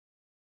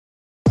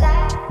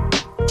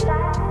Hi,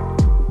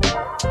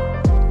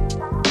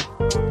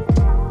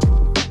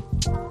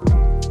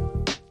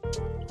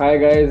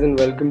 guys, and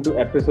welcome to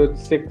episode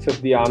 6 of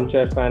the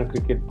Armchair Fan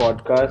Cricket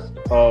Podcast.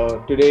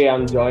 Today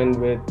I'm joined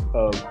with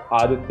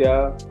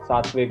Aditya,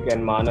 Satvik,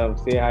 and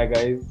Manav. Say hi,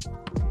 guys.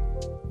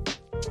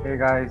 Hey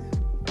guys.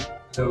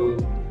 So,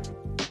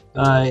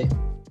 Hi.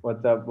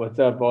 What's up? What's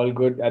up? All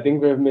good. I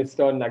think we've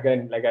missed on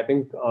again. I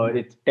think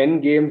it's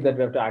 10 games that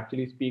we have to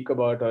actually speak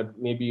about, or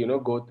maybe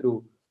go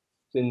through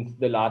since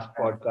the last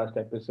podcast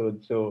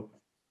episode. So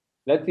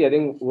let's see. I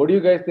think, what do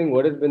you guys think?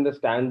 What has been the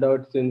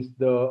standout since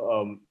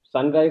the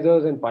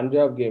Sunrisers and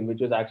Punjab game,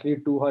 which was actually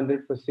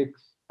 200 for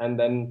six and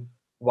then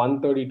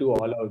 132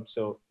 all out.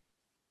 So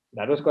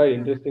that was quite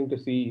interesting to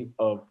see.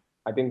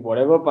 I think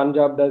whatever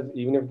Punjab does,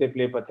 even if they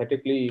play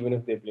pathetically, even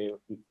if they play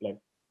like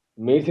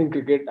amazing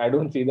cricket, I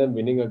don't see them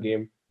winning a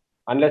game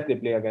unless they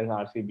play against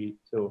RCB.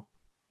 So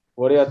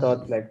what are your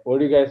thoughts? Like, what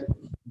do you guys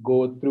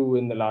go through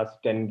in the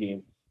last 10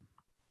 games?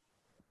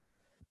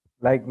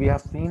 Like we have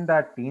seen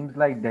that teams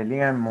like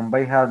Delhi and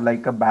Mumbai have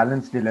like a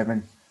balanced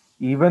 11.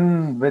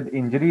 Even with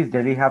injuries,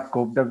 Delhi have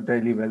coped up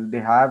really well.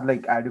 They have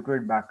like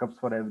adequate backups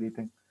for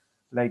everything.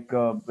 Like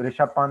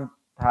Rishabh Pant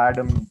had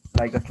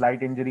like a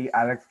slight injury.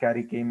 Alex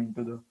Carey came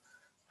into the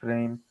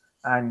frame,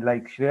 and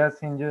like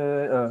Shreyas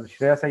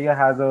Iyer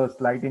has a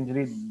slight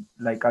injury.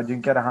 Like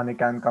Ajinkya Rahane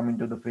can come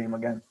into the frame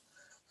again.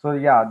 So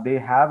yeah, they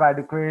have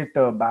adequate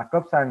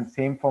backups, and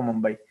same for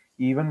Mumbai.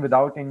 Even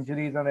without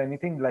injuries or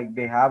anything, like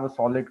they have a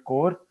solid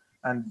core,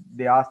 and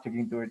they are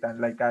sticking to it. And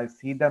like I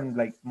see them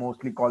like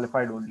mostly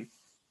qualified only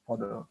for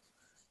the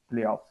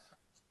playoffs.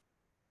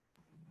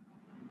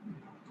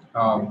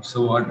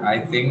 so what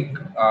I think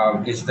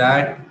is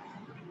that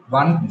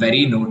one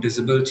very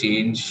noticeable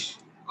change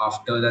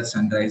after that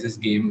Sunrisers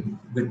game,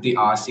 with the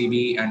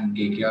RCB and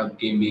KKR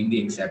game being the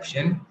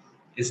exception,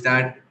 is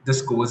that the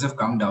scores have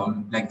come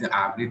down. Like the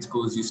average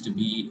scores used to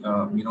be,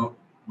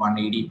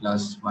 180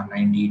 plus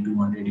 190,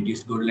 200. It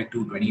used to go to like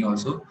 220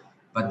 also.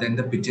 But then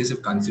the pitches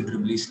have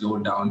considerably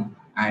slowed down,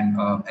 and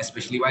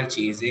especially while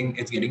chasing,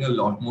 it's getting a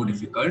lot more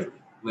difficult.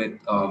 With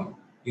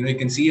you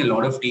can see a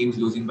lot of teams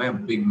losing by a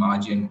big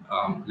margin.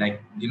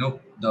 Like the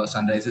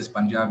Sunrisers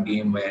Punjab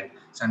game where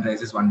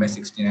Sunrisers won by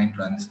 69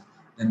 runs.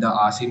 Then the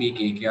RCB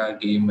KKR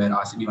game where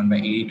RCB won by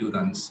 82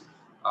 runs.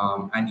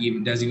 And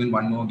even, there's even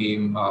one more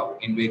game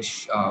in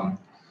which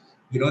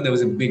there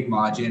was a big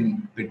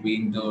margin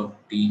between the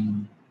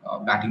team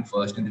batting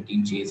first and the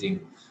team chasing.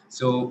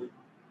 So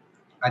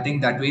I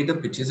think that way the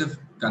pitches have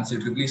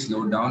considerably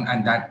slowed down,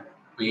 and that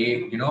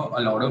way, a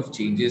lot of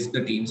changes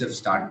the teams have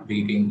started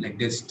making. Like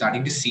they're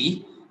starting to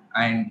see,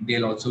 and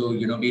they'll also,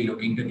 be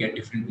looking to get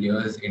different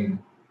players in.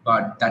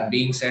 But that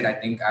being said, I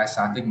think as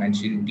Satvik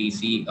mentioned,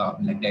 DC,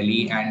 like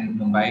Delhi and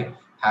Mumbai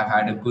have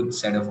had a good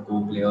set of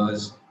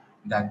co-players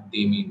that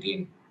they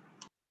maintain.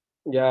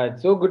 Yeah,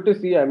 it's so good to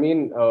see. I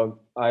mean,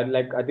 I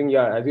think,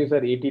 yeah, as you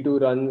said, 82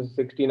 runs,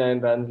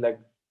 69 runs. Like,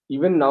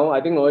 even now, I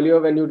think earlier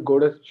when you'd go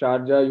to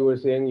Sharjah, you were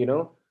saying,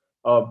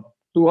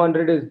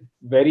 200 is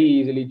very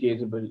easily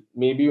chaseable.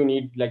 Maybe you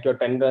need like your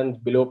 10 runs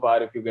below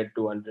par if you get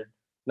 200.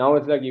 Now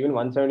it's like even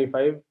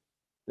 175.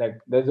 Like,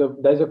 there's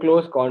a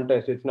close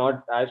contest. It's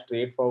not as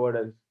straightforward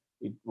as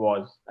it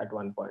was at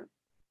one point.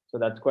 So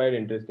that's quite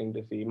interesting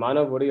to see.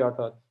 Manav, what are your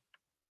thoughts?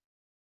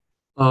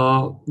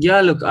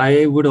 Yeah, look,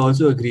 I would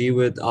also agree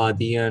with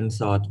Adi and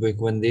Satvik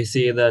when they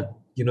say that,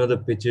 the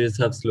pitches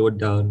have slowed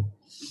down.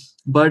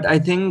 But I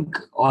think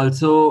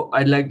also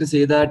I'd like to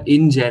say that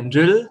in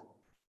general,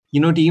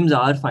 teams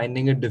are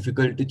finding it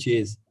difficult to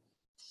chase.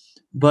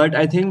 But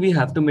I think we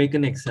have to make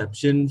an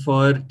exception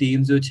for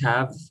teams which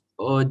have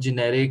a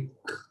generic,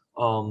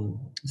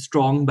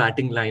 strong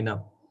batting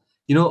lineup.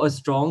 A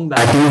strong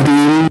batting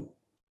team,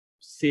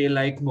 say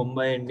like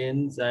Mumbai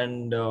Indians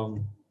and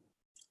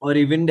or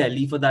even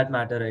Delhi for that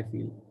matter, I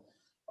feel.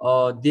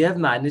 They have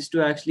managed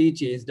to actually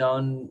chase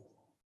down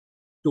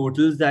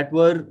totals that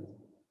were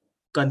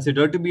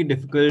considered to be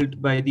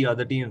difficult by the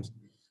other teams.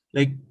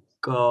 Like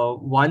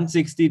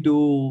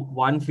 162,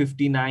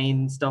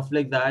 159, stuff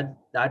like that.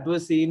 That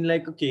was seen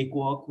like a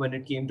cakewalk when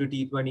it came to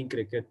T20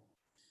 cricket.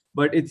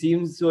 But it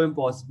seems so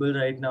impossible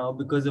right now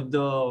because of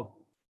the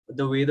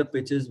way the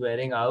pitch is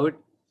wearing out.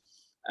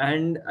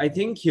 And I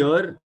think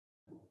here,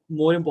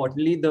 more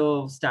importantly,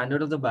 the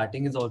standard of the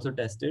batting is also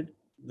tested,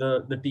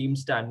 the team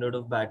standard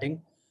of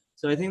batting.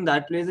 So I think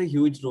that plays a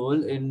huge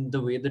role in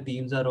the way the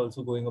teams are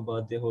also going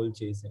about their whole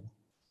chasing.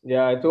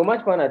 Yeah, it's so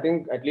much fun. I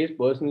think, at least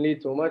personally,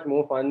 it's so much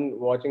more fun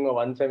watching a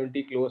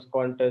 170 close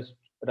contest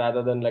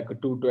rather than like a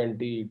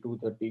 220,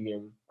 230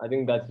 game. I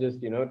think that's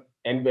just,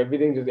 and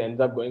everything just ends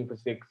up going for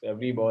six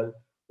every ball.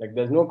 Like,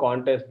 there's no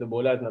contest. The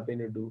bowler has nothing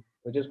to do,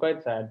 which is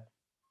quite sad.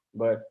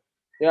 But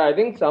yeah, I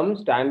think some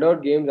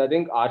standout games, I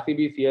think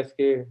RCB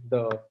CSK,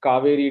 the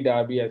Kaveri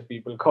Derby, as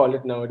people call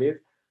it nowadays,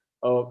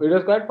 it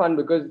was quite fun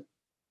because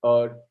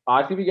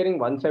RCB getting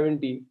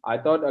 170. I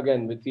thought,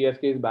 again, with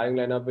CSK's batting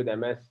lineup with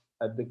MS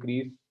at the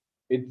crease,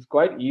 it's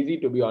quite easy,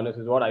 to be honest,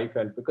 is what I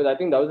felt, because I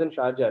think that was in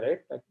Sharjah, right?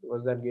 Like,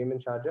 was that game in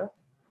Sharjah?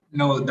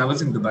 No, that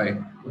was in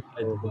Dubai.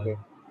 At Oh, Dubai. okay.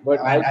 But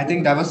And I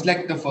think that was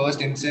like the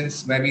first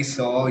instance where we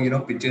saw,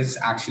 pitches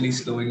actually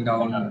slowing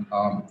down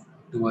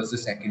towards the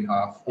second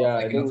half of yeah,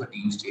 I for think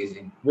teams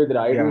chasing. with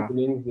Raidu's Yeah.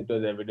 innings, it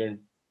was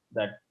evident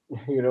that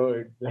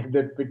like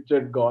the pitch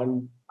had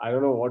gone. I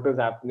don't know what was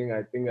happening.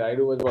 I think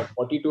Raidu was what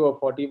 42 or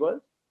 40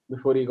 balls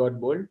before he got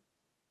bowled.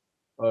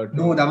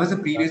 No, To that was the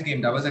previous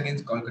game. That was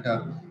against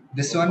Kolkata.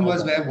 This one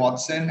was where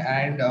Watson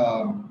and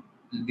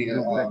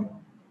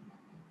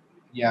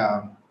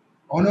yeah.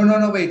 Oh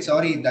no, wait,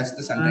 sorry, that's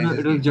the No, Sunrisers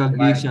it was game.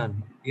 My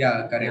Jagdishan.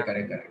 Yeah, Yeah.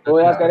 correct. Oh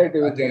yeah, Yeah, correct.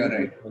 It I was think you're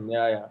right. Jagdish.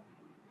 Yeah, yeah.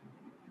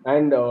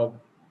 And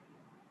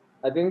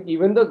I think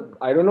even the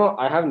I don't know.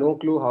 I have no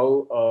clue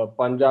how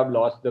Punjab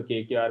lost the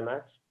KKR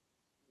match.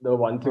 The Oh,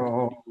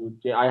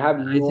 162. I have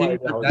I no think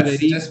idea that's how a they. That's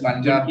very just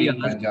Punjab frequently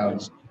being asked Punjab.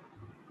 question.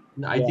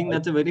 I Yeah, think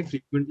that's a very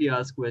frequently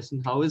asked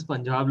question. How is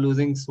Punjab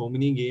losing so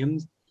many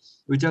games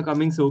which are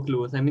coming so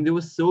close? I mean, they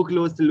were so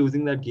close to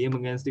losing that game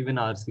against even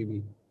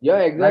RCB. yeah,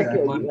 like exactly.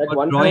 Exactly. At For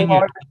one we point, drawing saw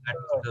it it, for that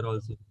matter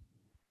also.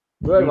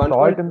 at we one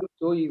saw point it it in was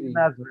so the easy. season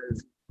as well.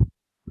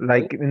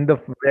 Sorry. Like in the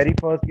very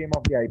first game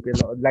of the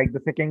IPL, like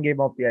the second game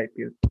of the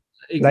IPL.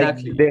 Like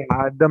Exactly. they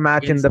had the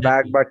match in Against the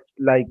bag, Delhi. but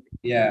like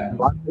Yeah.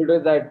 one It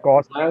was that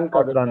cost Mayank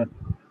not Agarwal. run.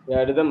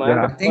 Yeah, it is a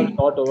Mayank Yeah. I Agarwal think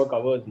shot over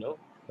covers, no?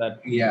 That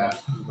we yeah.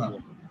 lost the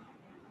game.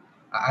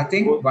 I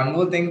think So, one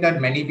more thing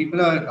that many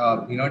people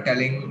are,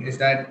 telling is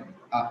that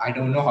I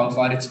don't know how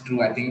far it's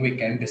true. I think we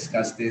can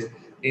discuss this.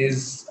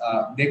 Is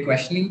they're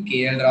questioning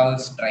KL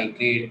Rahul's strike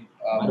rate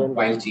I don't get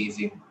while it.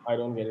 chasing I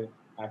don't get it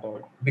at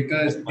all.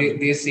 because That's they're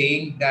unfair.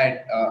 saying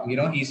that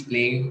he's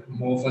playing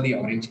more for the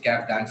orange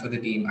cap than for the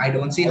team. I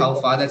don't see I how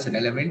don't. far that's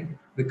relevant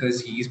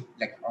because he's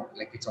like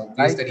it's obvious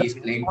Like that the he's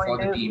main playing point for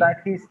the is team. that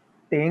he's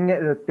staying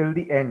till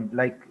the end.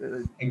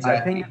 I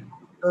think Exactly.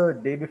 the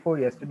day before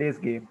yesterday's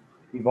game,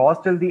 he was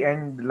till the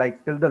end,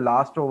 like till the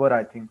last over.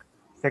 I think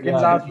second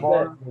Yeah, last Exactly.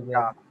 ball.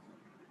 Yeah, exactly.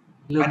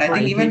 And Look, I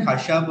think I even think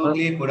Harsha uh,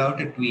 Bhogle put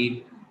out a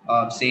tweet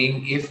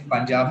saying if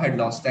Punjab had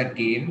lost that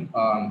game,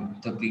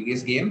 the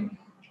previous game,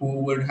 who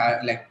would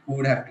have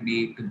to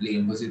be to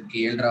blame? Was it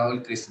KL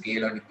Rahul, Chris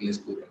Gale, or Nicholas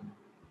Puran?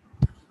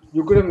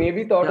 You could have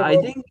maybe thought yeah, I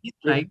about think he's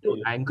Chris trying to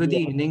Gayle, to anchor be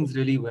the honest. innings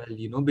really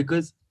well,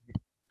 because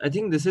I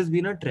think this has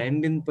been a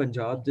trend in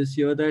Punjab this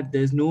year that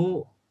there's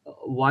no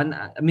one.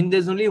 I mean,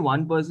 there's only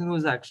one person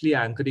who's actually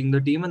anchoring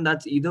the team, and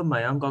that's either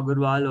Mayank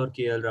Agarwal or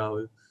KL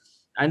Rahul.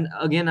 And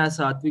again, as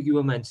Satvik, you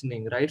were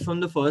mentioning, right from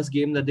the first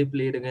game that they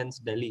played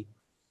against Delhi,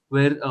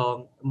 where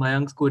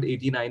Mayank scored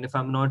 89, if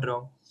I'm not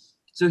wrong.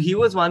 So he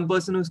was one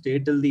person who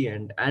stayed till the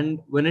end.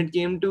 And when it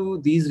came to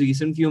these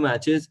recent few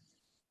matches,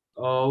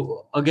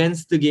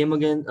 against the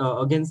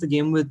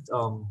game with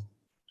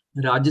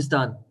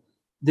Rajasthan,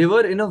 they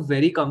were in a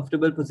very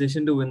comfortable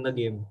position to win the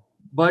game.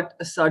 But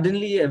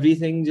suddenly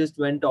everything just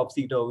went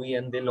topsy turvy,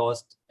 and they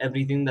lost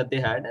everything that they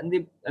had,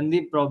 and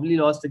they probably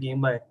lost the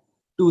game by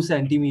 2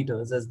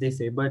 centimeters, as they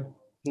say. But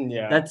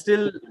Yeah. that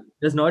still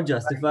does not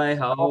justify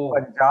for how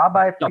Punjab,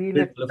 I tough feel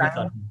it it's all of a time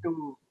sudden.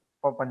 to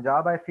for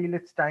Punjab. I feel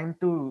it's time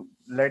to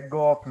let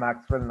go of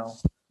Maxwell now.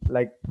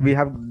 Like they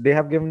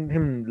have given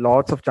him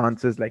lots of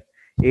chances, like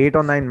 8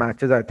 or 9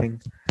 matches, I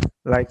think.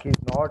 Like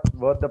he's not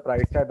worth the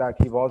price tag that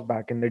he was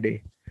back in the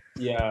day.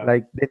 Yeah.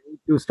 Like they need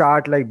to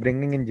start like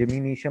bringing in Jimmy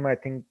Neesham. I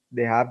think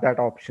they have that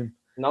option.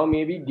 Now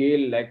maybe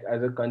Gale, like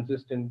as a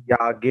consistent.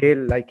 Yeah,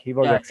 Gale, like he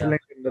was Yeah, yeah,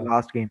 excellent in the Yeah.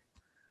 last game.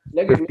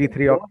 Like it makes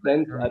 53 of no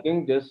sense. I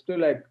think just to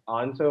like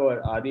answer what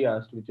Adi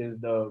asked, which is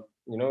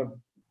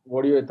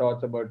what are your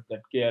thoughts about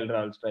that KL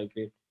Rahul strike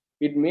rate?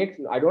 It makes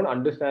I don't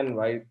understand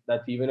why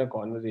that's even a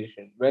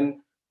conversation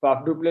when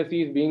Faf du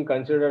Plessis is being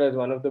considered as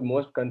one of the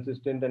most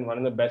consistent and one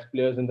of the best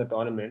players in the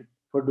tournament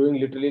for doing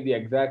literally the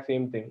exact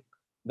same thing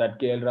that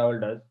KL Rahul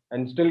does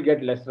and still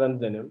get less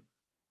runs than him.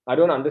 I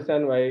don't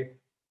understand why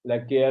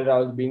like KL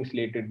Rahul is being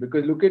slated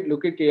because look at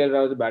KL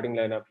Rahul's batting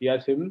lineup. He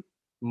has him,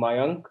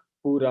 Mayank,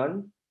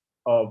 Puran,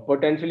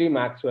 potentially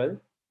Maxwell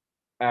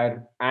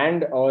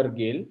and or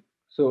Gale.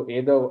 So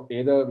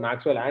either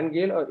Maxwell and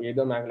Gale or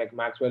either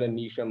Maxwell and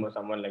Neesham or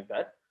someone like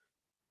that.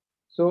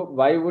 So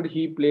why would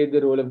he play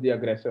the role of the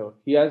aggressor?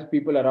 He has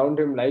people around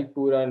him like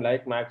Puran,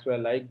 like Maxwell,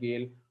 like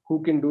Gale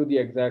who can do the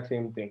exact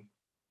same thing.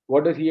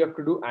 What does he have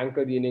to do?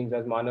 Anchor the innings,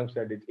 as Manav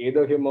said. It's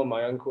either him or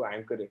Mayank who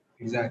anchor it.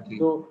 Exactly.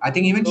 So, I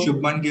think even so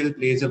Shubman Gill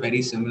plays a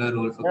very similar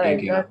role for yeah,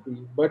 KKR.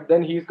 exactly. But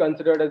then he's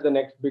considered as the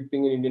next big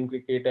thing in Indian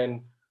cricket,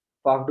 and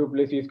Faf du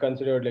Plessis is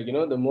considered like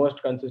the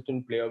most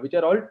consistent player, which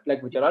are all I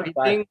facts.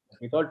 think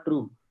It's all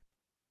true.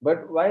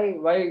 But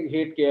why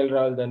hate KL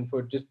Rahul then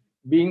for just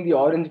being the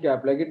orange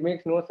cap? Like it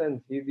makes no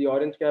sense. He's the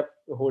orange cap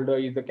holder.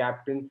 He's the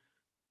captain,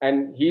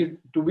 and he's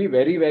to be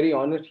very very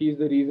honest. He's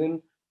the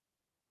reason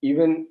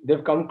even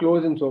they've come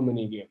close in so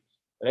many games,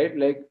 right?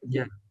 Like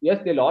yeah.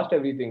 yes, they lost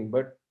everything,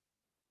 but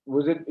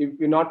was it if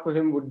not for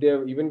him, would they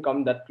have even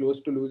come that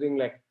close to losing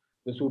like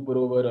the super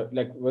over,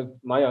 like was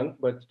Mayank?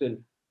 But still,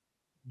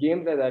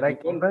 games like that, you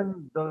like can.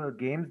 even the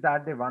games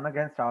that they won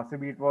against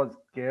RCB, it was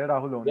KL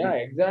Rahul Yeah, only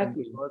in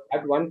the exactly. first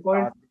At game one against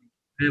point, RCB.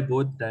 Yeah,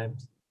 both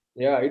times.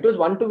 Yeah, it was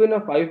 1 to win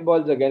of 5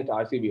 balls against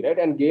RCB, right?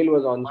 And Gale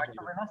was on One to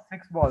stream. win of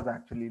 6 balls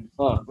actually.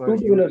 Two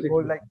to He win would of six go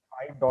balls. like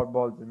 5 dot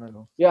balls in a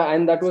row. Yeah,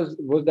 and that was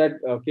that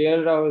KL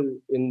Rahul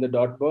in the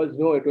dot balls?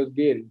 No, it was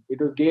Gale. It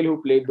was Gale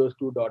who played those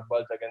 2 dot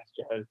balls against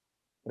Chahal,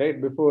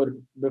 right?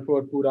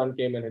 Before Puran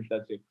came and hit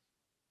that six.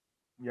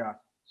 Yeah.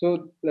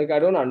 So like I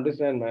don't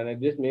understand, man. It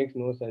just makes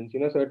no sense.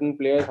 Certain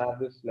players have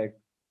this like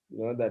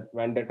that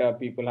vendetta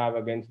people have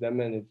against them,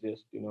 and it's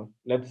just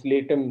let's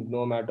slate him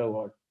no matter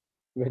what,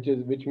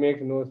 which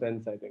makes no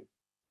sense. I think.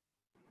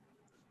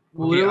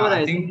 Okay, Moreover, I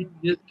I think think he's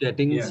just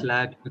getting yeah.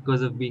 slack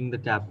because of being the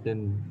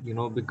captain,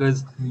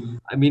 because Hmm.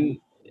 I mean,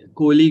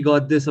 Kohli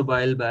got this a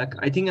while back.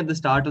 I think at the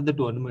start of the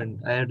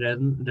tournament, I had read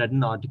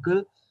an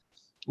article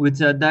which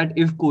said that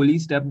if Kohli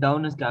stepped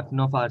down as captain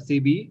of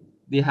RCB,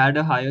 they had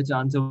a higher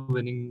chance of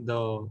winning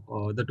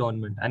the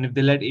tournament. And if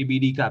they let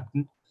ABD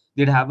captain,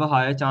 they'd have a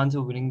higher chance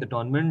of winning the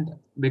tournament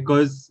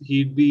because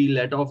he'd be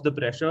let off the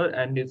pressure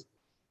and his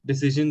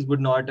decisions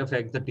would not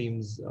affect the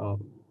team's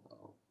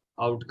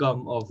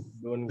outcome of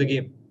Don't the get it.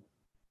 game.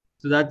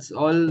 So that's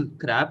all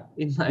crap,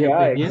 in my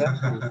Yeah, opinion.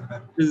 exactly.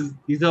 Because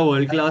these are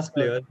world class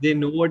players. They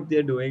know what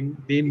they're doing.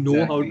 They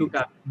know how to Exactly.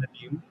 captain the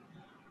team.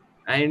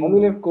 I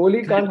mean, if And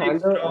Kohli can't critics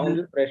handle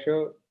from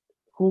pressure,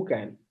 who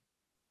can?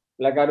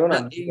 Like I don't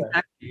understand.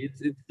 exactly,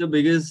 it's the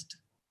biggest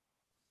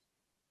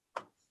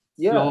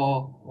Yeah,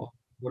 flaw or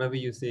whatever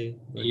you say.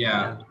 But Yeah,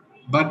 yeah,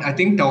 but I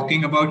think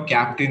talking about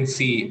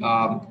captaincy,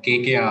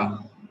 KKR,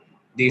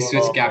 they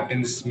switched uh,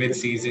 captains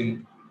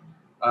mid-season.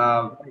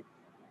 Uh,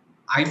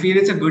 I feel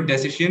it's a good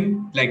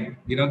decision, like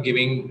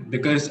giving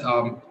because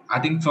I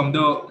think from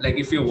the like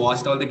if you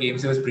watched all the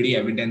games, it was pretty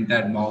evident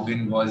that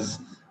Morgan was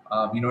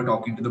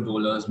talking to the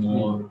bowlers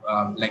more.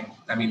 Like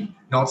I mean,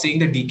 not saying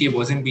that DK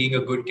wasn't being a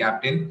good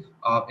captain.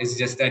 It's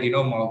just that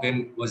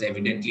Morgan was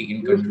evidently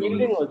in he was control.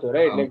 fielding also,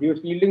 right? Like he was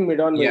fielding mid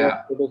on, mid off.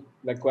 Yeah, It was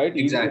like quite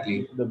easy to exactly,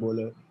 field the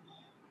bowler.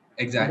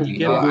 he exactly.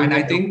 kept And going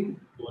I and talking think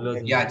to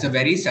bowlers and yeah, it's a stuff.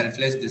 very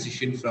selfless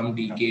decision from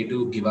DK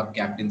to give up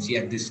captaincy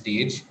at this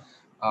stage,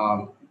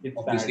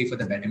 It's sad. obviously for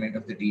the betterment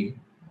of the team.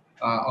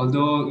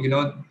 Although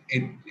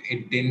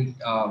it didn't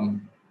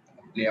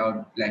play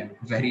out like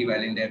very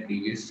well in their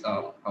previous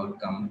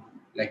outcome.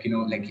 Like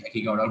like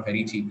he got out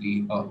very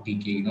cheaply,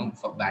 DK,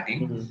 for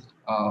batting. Mhm.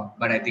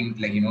 But I think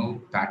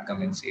Pat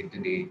Cummins saved the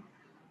day.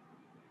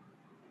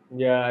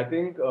 Yeah, I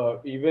think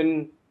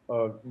even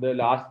the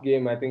last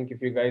game. I think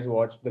if you guys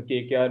watched the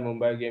KKR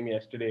Mumbai game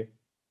yesterday,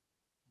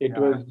 it Yeah.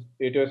 was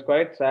it was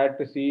quite sad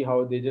to see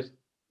how they just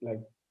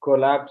like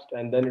collapsed,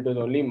 and then it was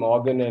only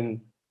Morgan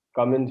and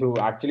Cummins who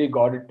actually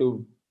got it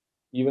to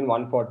even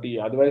 140.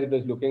 Otherwise, it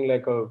was looking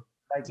like a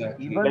Like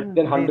Exactly. less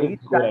than even they 100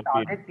 reached score. that I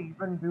feel. target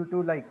even due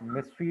to like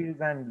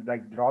misfields and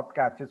like dropped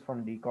catches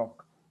from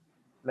Decock.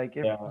 Like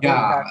if Yeah. those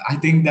Yeah, catches I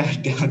think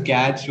that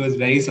catch was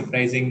very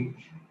surprising.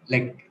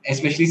 Like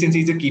especially since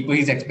he's a keeper,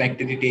 he's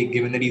expected to take,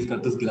 given that he's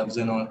got those gloves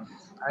and all.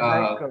 and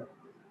like Uh,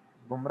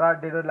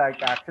 Bumrah did a,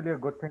 like actually a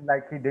good thing.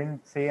 Like he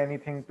didn't say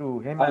anything to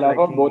him I and love like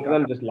how he both of got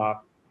them just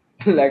laugh.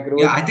 Like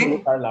yeah, Rohit I Sharma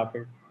think started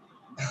laughing.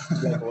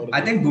 Like, what is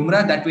I this? think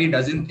Bumrah that way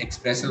doesn't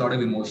express a lot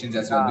of emotions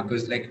as well yeah.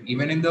 because like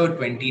even in the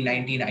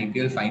 2019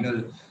 IPL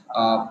final,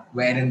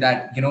 wherein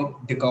that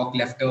De Kock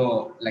left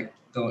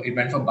it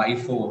went for by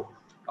four.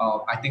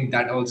 I think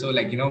that also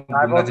like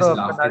That Bumrah was just the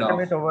laughed it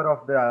off. penultimate over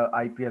of the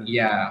IPL.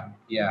 Yeah,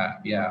 yeah,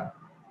 yeah.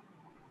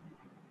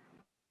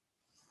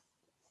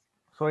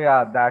 So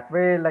yeah, that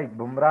way like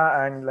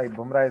Bumrah and like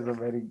Bumrah is a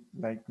very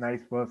like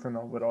nice person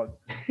overall,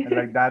 and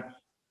like that,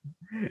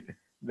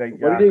 like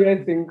What yeah, did you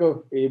guys think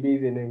of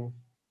AB's innings?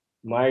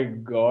 My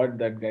God,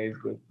 that guy is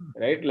good,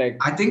 right? Like,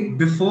 I think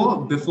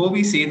before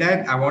we say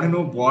that, I want to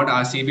know what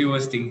RCB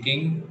was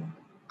thinking.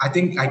 I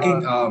think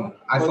uh,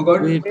 I on the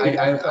forgot Wait, way I,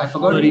 like I I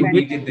forgot Kohli who sorry,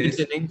 tweeted mentioned which this.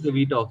 innings are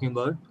we talking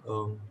about?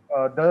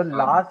 the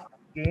Um, last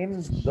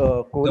game,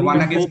 the the Kohli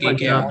one mentioned Before against in his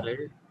Punjab, KKR, response.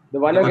 right? the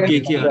one the one against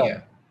against KKR. Punjab,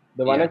 KKR.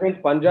 the one Yeah.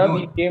 against Punjab,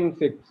 he No, came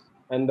six,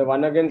 and the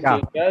one against Yeah,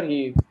 KKR,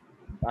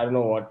 I don't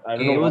know what, I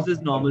don't know It came what. was his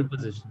Happened. normal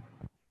position.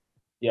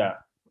 Yeah,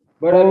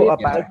 but I so mean,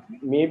 yeah. like apparently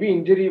maybe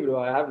injury, bro.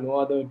 I have no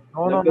other,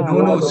 no, no, like, there's no.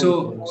 No, no no. other So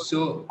reason.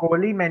 So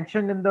Kohli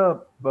mentioned in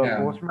the yeah.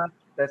 post-match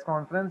press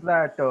conference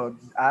that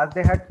as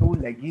they had two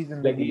leggies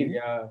in the Like, heel,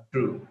 yeah,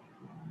 True.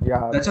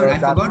 yeah, That's what I that's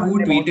forgot why who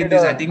they tweeted wanted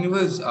this. I a think it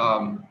was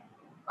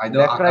either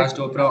left-right Akash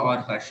Chopra switch. or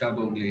Harsha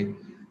Bogle.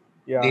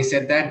 They Yeah,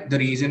 said that the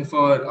reason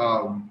for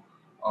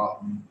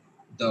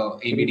the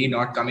ABD three.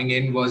 not coming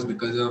in was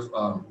because of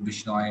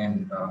Bishnoi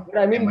and But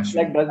I M. mean,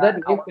 like, Ashwin. does that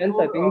and make sense?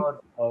 I also think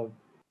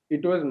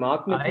it was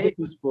Mark I Nicholas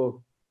who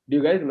spoke. Do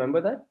you guys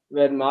remember that?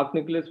 Where Mark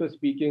Nicholas was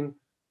speaking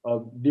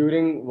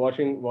during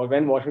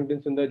when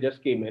Washington Sundar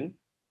just came in,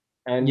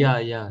 and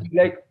yeah, he's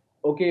like,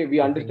 okay, we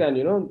I think understand,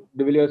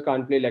 De Villiers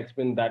can't play leg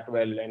spin that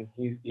well, and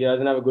he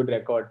doesn't have a good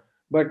record.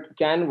 But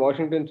can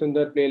Washington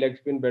Sundar play leg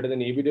spin better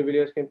than AB De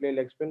Villiers can play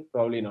leg spin?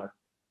 Probably not.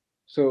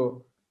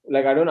 So,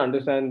 like, I don't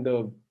understand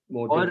the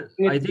motive. or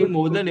I It's think good.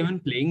 more than even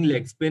playing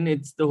leg spin,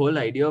 it's the whole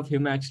idea of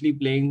him actually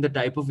playing the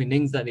type of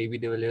innings that AB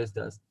de Villiers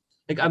does.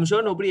 Like, I'm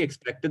sure nobody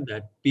expected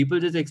that. People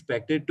just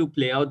expected to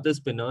play out the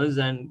spinners,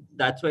 and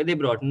that's why they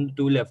brought in the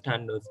two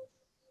left-handers.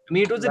 I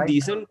mean, it was a Like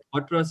decent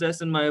thought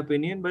process, in my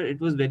opinion, but it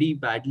was very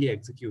badly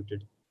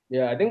executed.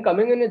 Yeah, I think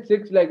coming in at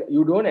six, like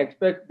you don't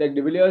expect like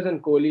De Villiers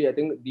and Kohli. I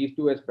think these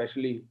two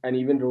especially, and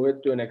even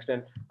Rohit to an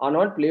extent, are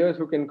not players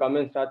who can come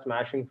and start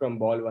smashing from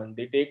ball one.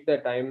 They take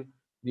their time.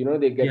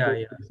 They get Yeah, to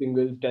yeah.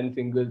 singles, 10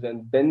 singles,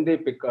 and then they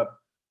pick up.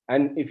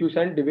 And if you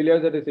send De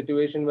Villiers at a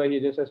situation where he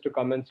just has to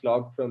come and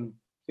slog from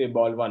say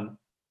ball one,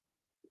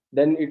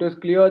 then it was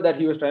clear that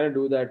he was trying to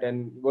do that.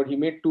 And what he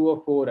made two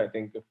or four, I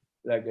think,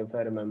 if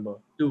I remember.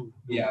 Two.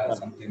 Yeah, Yeah.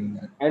 something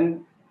like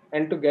that.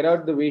 And to get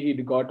out the way he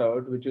got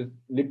out, which is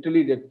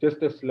literally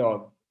just a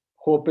slog,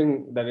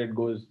 hoping that it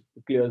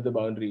clears the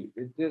boundary.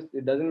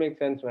 It doesn't make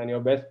sense, man. Your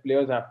best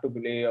players have to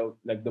play out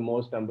like the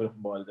most number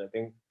of balls. I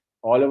think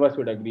all of us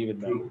would agree with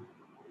that. True.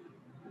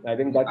 I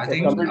think that's I what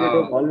think,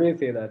 commentators always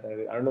say that.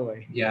 I don't know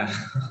why. yeah.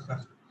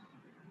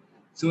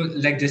 So,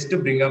 like, just to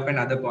bring up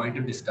another point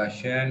of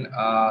discussion,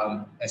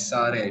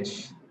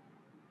 SRH,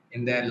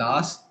 in their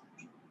last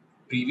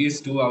previous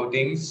two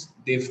outings,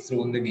 they've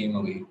thrown the game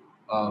away.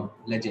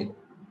 Legend.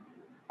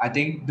 I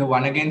think the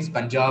one against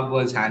Punjab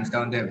was hands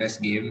down their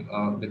best game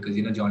because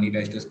Johnny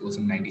Best scores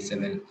some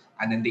 97,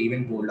 and then they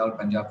even bowled out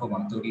Punjab for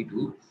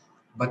 132.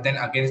 But then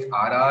against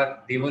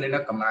RR, they were in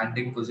a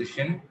commanding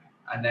position,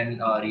 and then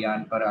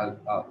Riyan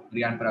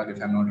Parag,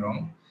 if I'm not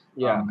wrong,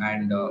 Yeah.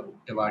 and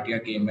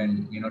Tewatia came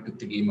and took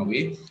the game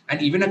away.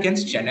 And even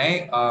against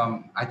Chennai,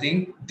 I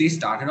think they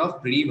started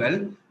off pretty well,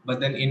 but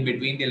then in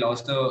between they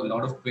lost a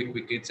lot of quick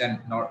wickets and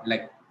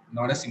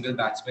not a single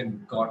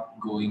batsman got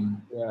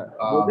going Yeah.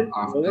 Wasn't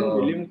after.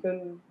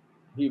 Williamson?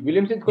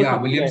 Williamson scored Yeah,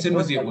 59, Williamson no,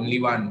 was the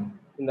only one.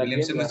 in that game.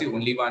 Williamson Yeah. was the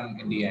only one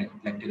in the end,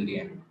 like till the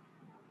end.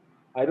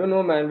 I don't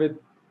know, man.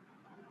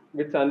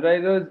 With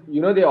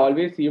Sunrisers, they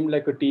always seemed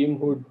like a team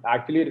who'd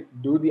actually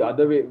do the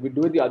other way. We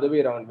do it the other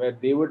way around, where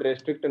they would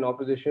restrict an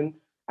opposition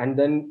and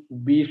then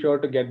be sure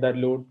to get that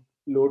low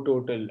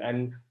total.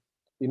 And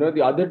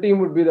the other team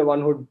would be the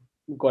one who'd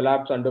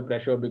collapse under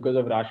pressure because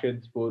of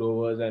Rashid's 4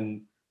 overs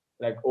and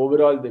like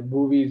overall the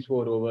Bhuvi's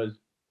 4 overs,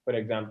 for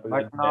example.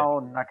 but At the now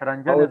end.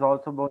 Natarajan is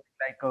also bowling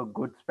like a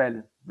good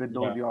spell with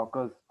those Yeah,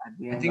 Yorkers at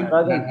the I end. think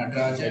Natarajan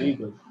is very Natarajan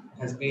good.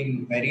 has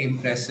been very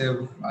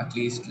impressive, at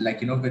least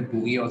with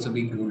Bhuvi also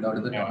being ruled out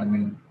of the Yeah.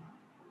 tournament.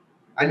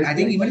 So And it's I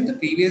think like, even in the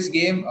previous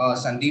game,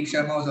 Sandeep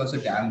Sharma was also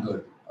damn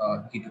good.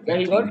 He took yeah,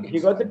 like he three got he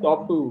wickets. got the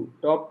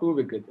top two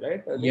wickets,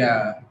 right? I think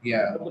Yeah, he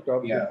yeah, got the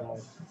top two. yeah.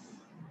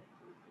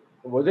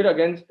 Was it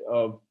against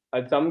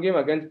at some game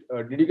against?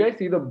 Did you guys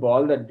see the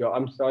ball that?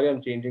 I'm sorry,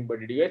 I'm changing, but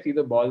did you guys see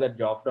the ball that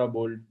Jofra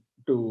bowled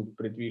to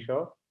Prithvi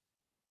Shaw?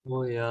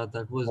 Oh, yeah,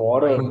 that was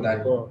What a Oh, that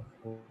mind-blowing.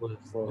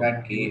 super,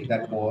 that game, huge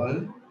that ball.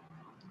 ball,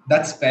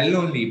 that spell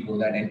only, bro.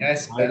 That entire My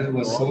spell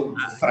was God, so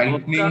Jofra,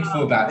 frightening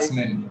for like,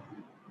 batsmen.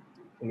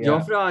 yeah,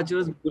 Jofra Archer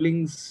was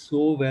bowling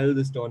so well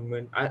this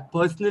tournament. I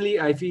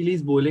feel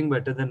he's bowling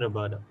better than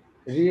Rabada.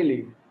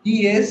 really.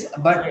 He is,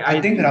 but I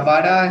I think think,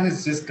 Rabada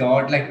has just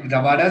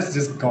Rabada's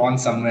just gone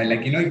somewhere.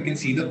 Like, you can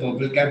see the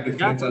purple cap yeah,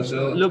 difference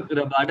also. look,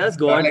 Rabada's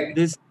Got got like,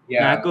 this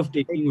knack yeah, of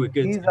Like, taking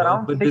wickets, he's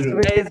around but this six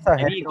true, guy is wickets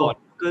ahead very of.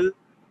 economical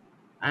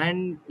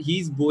and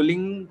he's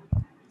bowling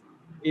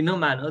in a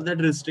manner that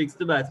restricts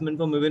the batsman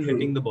from even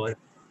hitting true, the ball.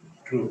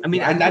 true. I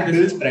mean, And actually, that this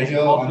is builds pressure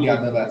off on the late,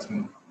 other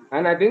batsmen.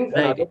 And I think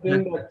right? another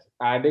thing Exactly. that's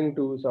adding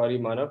to, sorry,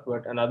 Manav,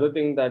 but another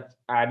thing that's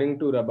adding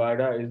to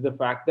Rabada is the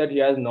fact that he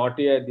has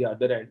Naughty at the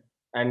other end,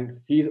 and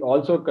he's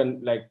also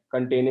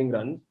containing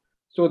runs.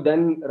 So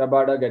then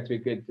Rabada gets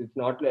wickets. It's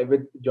not like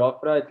with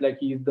Jofra, it's like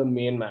he's the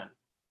main man,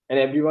 and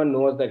everyone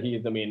knows that he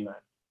is the main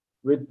man.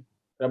 With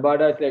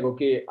Rabada, it's like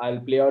okay, I'll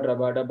play out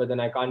Rabada, but then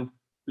I can't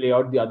play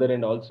out the other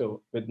end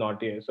also with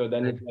Naughty. So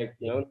then it's like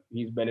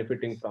he's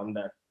benefiting from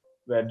that.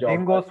 Where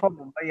Same Jofra, goes for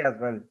Mumbai as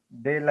well.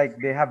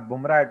 They have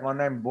Bumrah at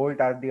one and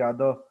Bolt at the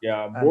other,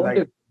 yeah, and Bolt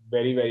is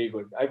very, very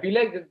good. I feel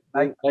like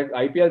like like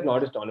IPL is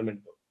not his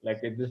tournament though.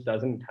 Like it just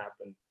doesn't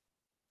happen.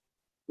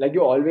 Like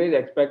you always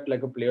expect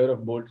like a player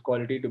of Bolt's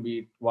quality to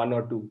be one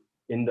or two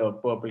in the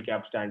purple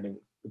cap standing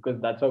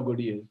because that's how good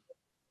he is.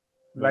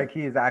 But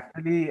he is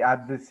actually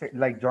at this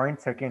like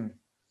joint second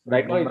with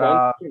right now he's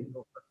joined.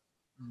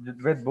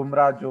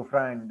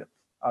 Jofra, and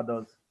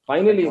others like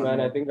Finally, one man,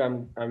 I more. think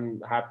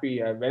I'm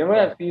happy. Whenever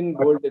Yeah, I've seen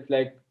but Bolt, it's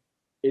like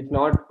it's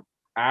not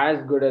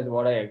as good as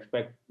what I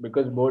expect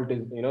because Bolt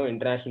is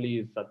internationally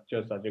is such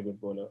a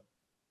good bowler,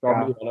 yeah,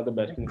 probably one of the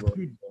best like in the world.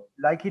 he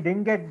So, he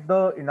didn't get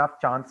the enough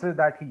chances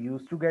that he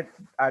used to get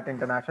at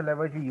international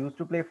level. He used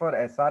to play for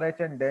SRH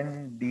and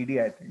then DD,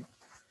 I think.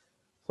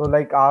 So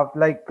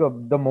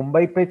the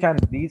Mumbai pitch and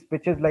these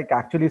pitches like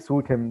actually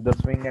suit him, the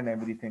swing and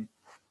everything.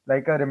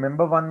 Like I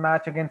remember one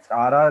match against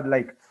RR,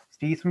 like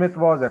Steve Smith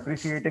was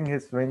appreciating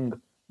his swing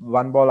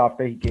one ball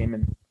after he came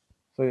in.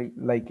 So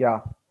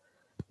yeah,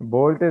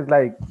 Bolt is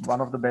like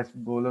one of the best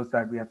bowlers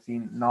that we have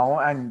seen now,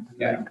 and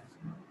Yeah,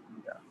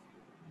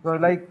 so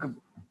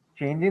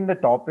changing the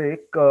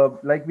topic,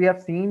 like we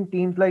have seen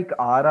teams like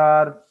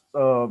RR,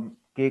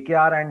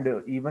 KKR,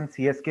 and even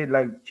CSK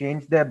like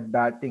change their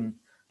batting,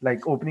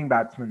 like opening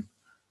batsmen.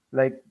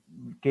 Like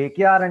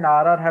KKR and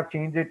RR have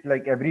changed it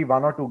like every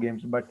 1 or 2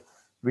 games, but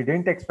we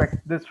didn't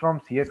expect this from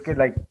CSK,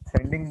 like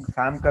sending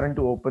Sam Curran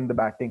to open the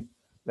batting.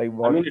 Like I mean,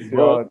 what's it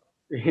your worked.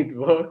 It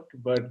worked,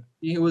 but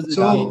He was a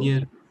So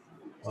genius.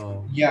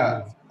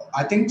 yeah,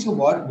 I think so.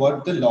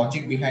 What the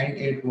logic behind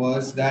it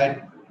was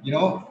that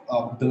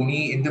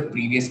Dhoni in the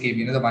previous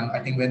game, the one I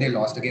think where they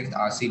lost against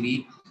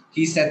RCB,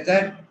 he said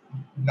that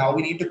now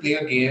we need to play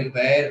a game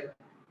where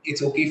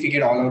it's okay if we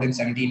get all out in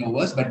 17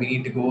 overs, but we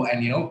need to go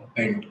and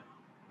build.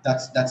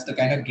 That's the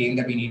kind of game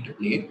that we need to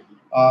play.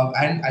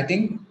 And I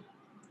think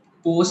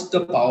post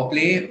the power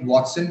play,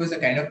 Watson was the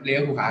kind of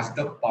player who has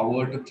the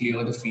power to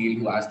clear the field,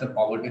 who has the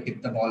power to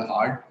hit the ball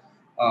hard.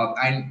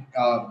 And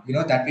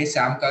that way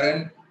Sam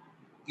Curran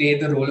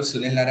played the role of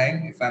Sunil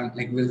Narayan. If I'm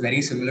like, it was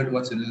very similar to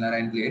what Sunil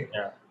Narayan played.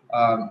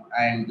 yeah.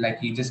 And like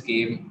he just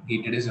came,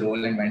 he did his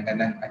role and went. And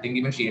then I think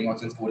even Shane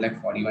Watson scored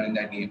like 41 in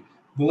that game.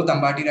 Both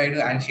Ambati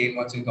Raider and Shane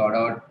Watson got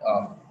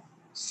out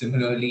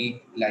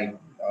similarly, like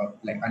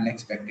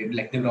unexpected.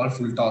 Like they were all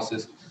full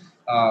tosses.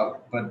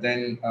 But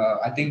then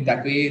I think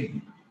that way,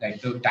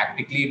 like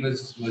tactically, it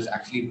was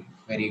actually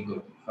very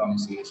good from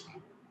CSK.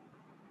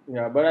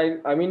 Yeah, but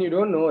I mean, you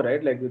don't know,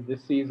 right? Like with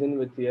this season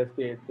with CSK,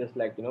 it's just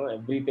like,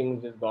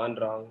 everything's just gone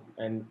wrong.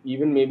 And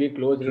even maybe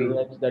close True,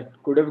 results that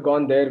could have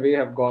gone their way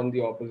have gone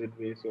the opposite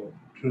way. So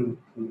true,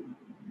 true.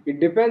 it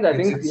depends. I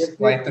think It's CSK,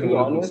 quite to the be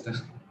roller honest,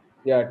 coaster.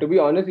 yeah, to be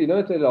honest,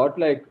 it's a lot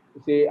like,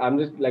 say, I'm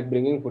just like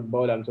bringing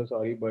football. I'm so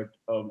sorry, but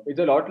it's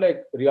a lot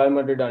like Real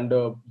Madrid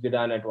under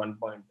Zidane at one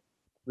point,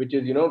 which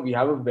is, we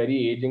have a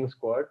very aging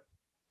squad.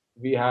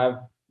 We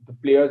have the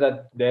players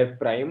at their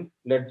prime.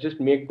 Let's just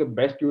make the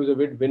best use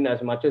of it, win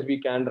as much as we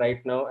can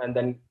right now, and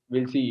then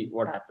we'll see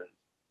what happens.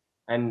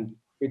 And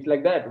it's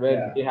like that where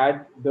Yeah. they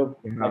had the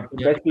yeah. like the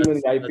Yeah, best team in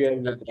the that's IPL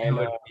with exactly how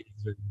Raina. it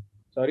feels. Really.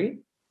 Sorry.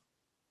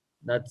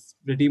 That's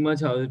pretty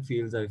much how it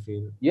feels, I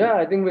feel. Yeah,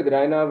 I think with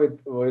Raina,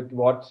 with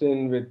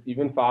Watson, with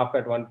even Faf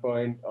at one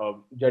point,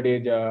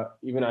 Jadeja,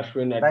 even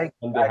Ashwin at Like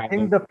when they I had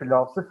think him. the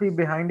philosophy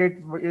behind it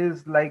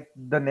is like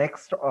the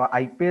next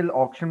IPL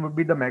auction would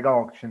be the mega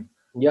auction,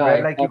 Yeah,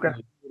 where like you can,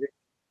 exactly.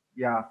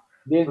 yeah.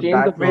 They'll So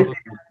change the that way whole they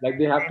thing. can Like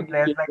they have to retain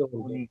players change like the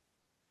whole thing. Dhoni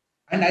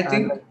And I and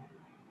think like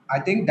I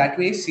think that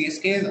way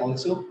CSK is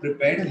also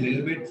prepared a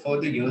little bit for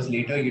the years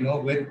later,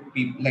 with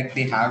people like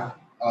they have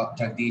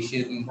Jagdish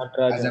as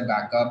a Natarajan.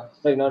 backup.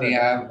 Sorry, not They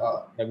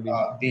Natarajan. have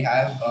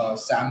Jagdish.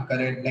 Sam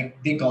Curran. Like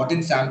they got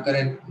in Sam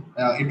Curran.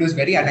 It was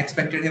very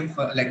unexpected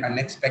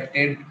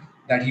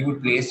that he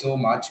would play so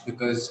much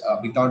because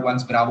we thought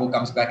once Bravo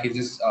comes back, he'll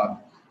just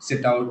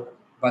sit out.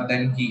 But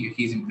then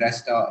he's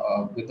impressed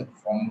with the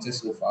performances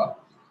so far.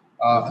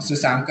 So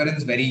Sam Curran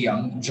is very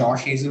young.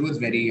 Josh Hazelwood's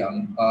very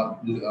young.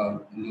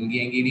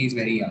 Lungi Ngidi is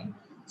very young.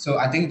 So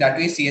I think that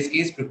way CSK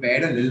is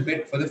prepared a little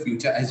bit for the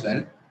future as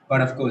well.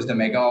 But of course, the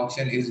mega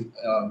auction is.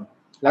 I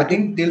Like it's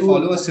think they'll too.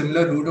 follow a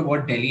similar route of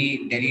what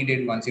Delhi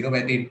did once. Where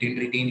they didn't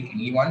retain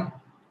anyone,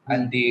 Hmm.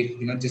 and they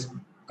just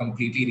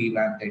completely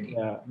revamped their team.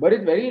 Yeah, but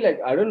it's very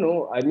like I don't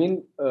know. I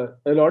mean,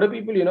 a lot of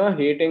people, are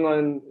hating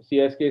on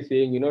CSK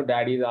saying,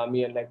 Daddy's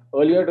Army, and like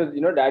earlier it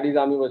was, Daddy's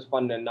Army was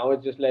fun, and now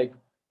it's just like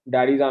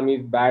Daddy's Army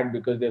is bad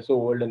because they're so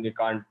old and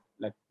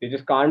they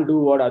just can't do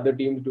what other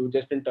teams do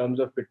just in terms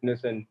of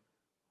fitness and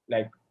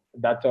like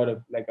that sort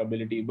of like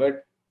ability.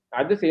 But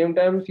at the same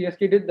time,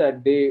 CSK did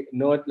that. They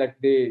not like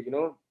they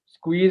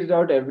squeezed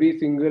out every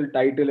single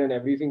title and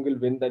every single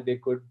win that they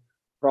could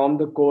from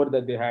the core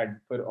that they had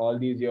for all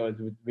these years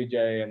with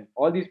Vijay and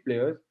all these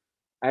players.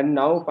 And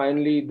now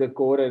finally the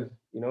core has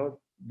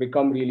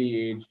become really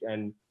aged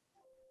and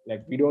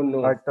like we don't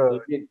know. but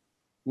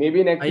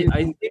Maybe next I season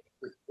think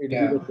it'll be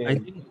Yeah. the I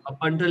same. think up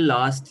until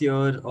last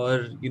year,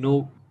 or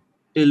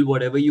till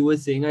whatever you were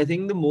saying, I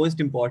think the most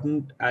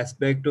important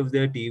aspect of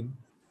their team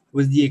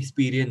was the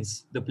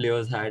experience the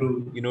players had.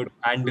 True. To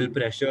handle True.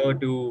 pressure,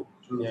 to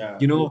True. Yeah.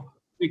 you know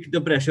pick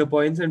the pressure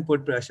points and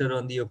put pressure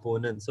on the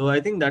opponent. So I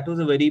think that was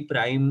a very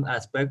prime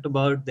aspect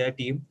about their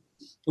team,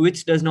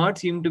 which does not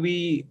seem to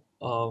be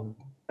And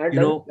you does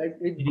know like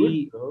it's good,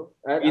 very bro.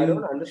 I don't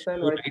in understand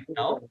show why right people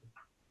now. don't.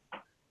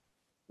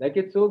 Like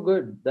it's so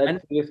good that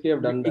And CSK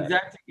have done that.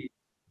 exactly.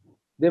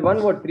 They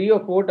won what 3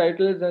 or 4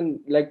 titles, and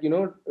like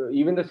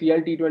even the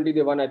CL T20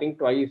 they won I think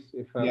twice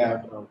if I'm Yeah.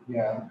 not wrong.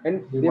 Yeah.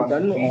 And They they've won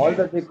done three all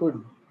that they titles.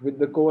 could with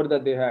the core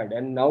that they had,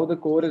 and now the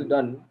core is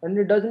done, and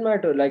it doesn't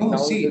matter. Like No, now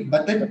see, the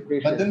but then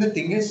separation. the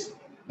thing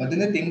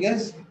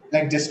is,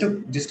 like just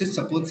to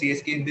support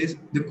CSK in this,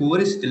 the core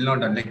is still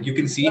not done. Like you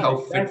can see Yeah, how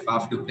fit exactly.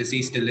 Faf du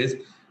Plessis still is.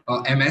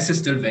 MS is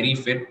still very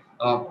fit.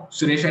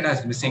 Suresh Raina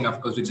is missing, of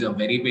course, which is a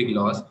very big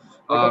loss.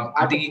 But a I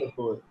part of the think,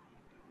 core.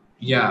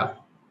 yeah,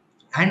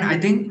 and I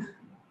think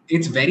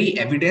it's very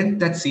evident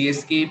that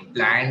CSK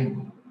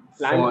planned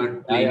Planned it. for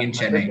Yeah, playing yeah, in hundred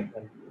Chennai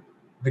percent.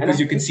 And I because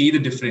you can think see the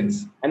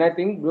difference.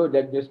 bro,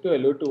 that just to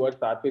allude to what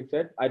Satvik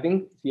said, I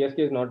think CSK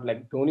is not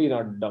like Dhoni is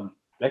not dumb.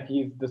 Like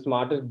he's the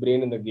smartest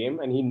brain in the game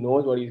and he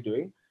knows what he's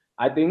doing.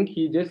 I think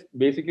he just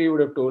basically would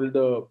have told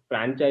the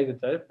franchise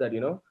itself that,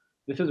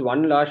 this is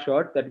one last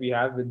shot that we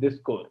have with this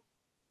score.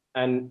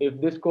 And if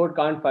this coach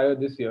can't fire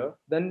this year,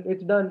 then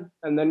it's done,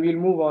 and then we'll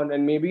move on.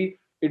 And maybe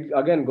it's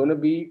again going to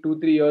be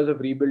 2-3 years of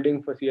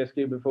rebuilding for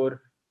CSK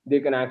before they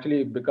can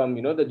actually become,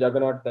 the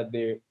juggernaut that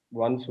they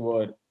once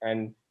were.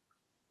 And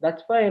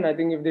that's fine. I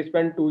think if they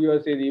spend 2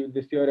 years, say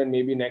this year and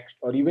maybe next,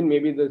 or even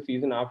maybe the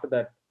season after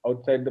that,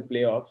 outside the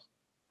playoffs,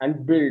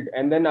 and build,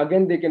 and then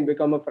again they can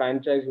become a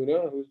franchise,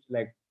 who's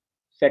like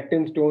set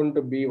in stone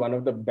to be one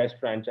of the best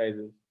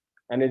franchises.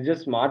 And it's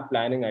just smart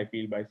planning, I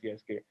feel, by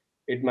CSK.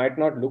 It might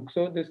not look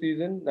so this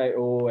season, like,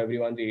 oh,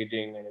 everyone's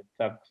aging and it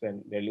sucks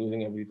and they're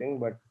losing everything,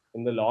 but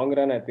in the long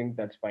run, I think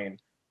that's fine.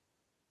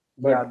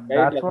 Yeah, But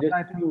guys, that's what just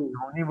I think to,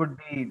 Dhoni would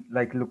be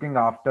like looking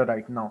after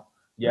right now.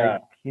 yeah,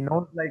 Like he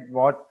knows like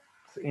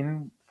what's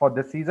in for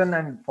this season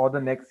and for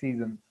the next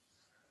season.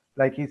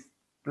 Like he's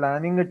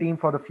planning a team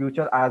for the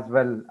future as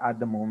well at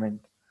the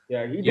moment.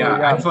 yeah, he So did Yeah, the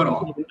yeah, and same for thing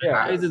all, with India.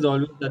 Guys is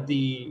always at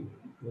the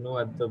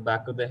at the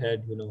back of the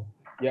head.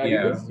 Yeah, he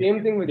did yeah, the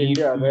same thing with Need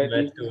India, to where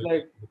he's invest to just it.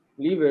 like,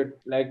 leave it,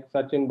 like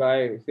Sachin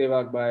bhai,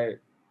 Sehwag bhai,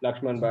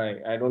 Lakshman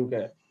bhai. I don't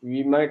care.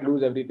 We might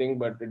lose everything,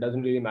 but it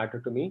doesn't really matter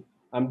to me.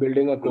 I'm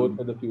building a core true,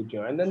 for the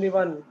future, and then they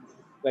won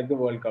like the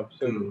World Cup.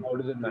 So true, how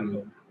does it true.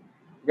 matter,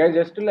 guys?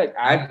 Just to like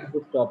add And to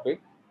this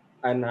topic,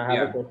 and I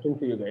have a yeah, question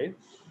for you guys.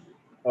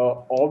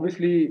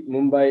 Obviously,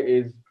 Mumbai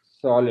is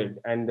solid,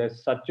 and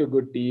there's such a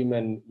good team,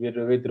 and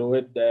we're with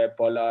Rohit there,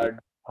 Pollard,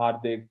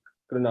 Hardik,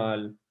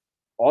 Krunal,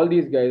 all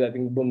these guys. I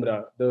think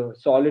Bumrah, the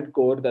solid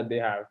core that they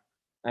have,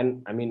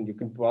 and I mean, you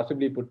can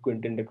possibly put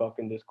Quinton de Kock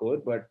in this core,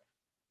 but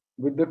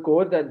with the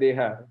core that they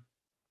have,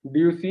 do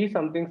you see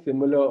something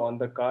similar on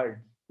the cards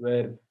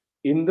where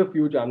in the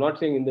future, I'm not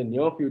saying in the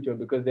near future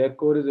because their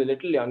core is a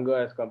little younger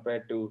as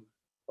compared to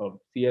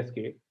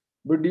CSK,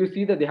 but do you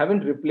see that they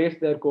haven't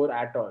replaced their core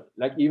at all?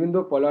 Like even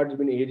though Pollard's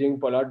been aging,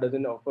 Pollard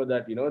doesn't offer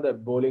that, the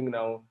bowling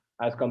now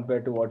as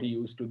compared to what he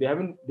used to. They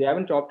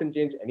haven't chopped and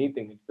changed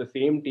anything. It's the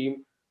same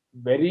team,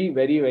 very,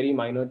 very, very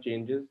minor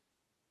changes.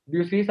 Do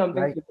you see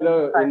something like since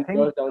similar I in think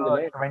years down the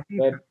line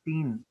where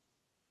 2015,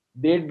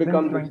 they'd since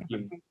become this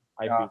team? 2015,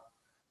 I yeah, feel.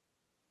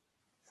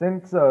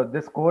 since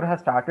this core has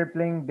started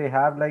playing, they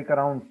have like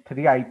around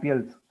three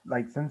IPLs.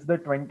 Like since the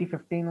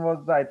 2015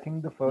 was I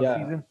think the first Yeah.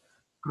 season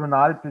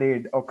Krunal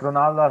played or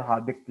Krunal or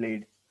Hardik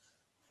played.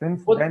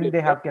 Since Both then played,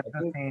 they right? have kept I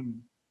the think,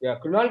 same. yeah,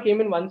 Krunal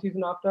came in one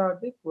season after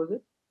Hardik, was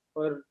it?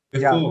 Or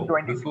Yeah, before.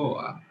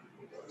 2015.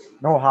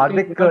 No, I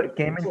think Hardik Krunal came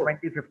came in before.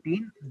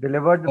 2015,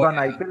 delivered Oh one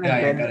yeah, IPL, yeah,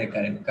 and yeah, then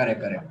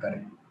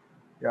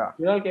yeah.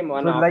 Krunal came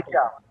one So like after.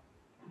 yeah.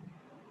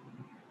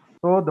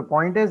 So the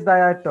point is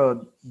that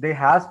they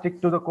have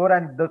stick to the core,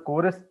 and the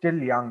core is still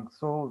young.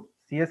 So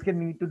CSK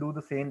need to do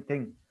the same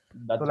thing.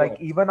 So That's like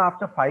what. even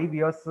after 5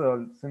 years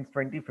since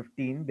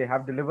 2015, they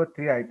have delivered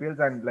three IPLs,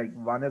 and like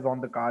one is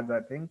on the cards,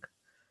 I think.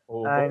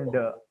 Oh, And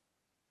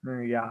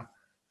yeah.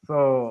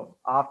 So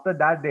after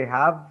that,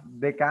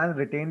 they can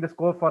retain the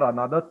score for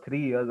another 3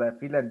 years, I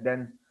feel, and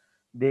then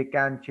they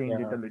can change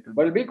it yeah. a little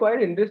But bit. it'll be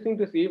quite interesting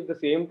to see if the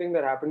same thing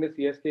that happened to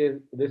CSK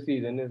this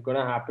season is going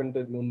to happen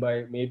to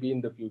Mumbai maybe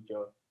in the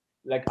future.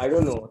 Like, I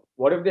don't know.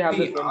 What if they have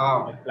the See, same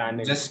like,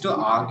 planning? just to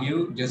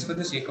argue, just for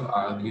the sake of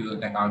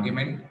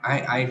argument,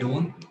 I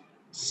don't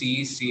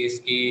see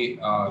CSK.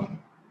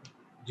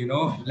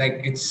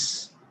 Like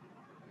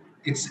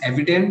it's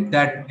evident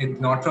that it's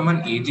not from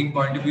an aging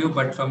point of view,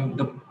 but from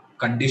the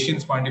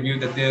conditions point of view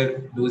that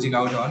they're losing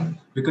out on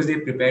because they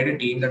prepared a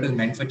team that was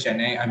meant for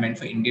Chennai and meant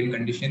for Indian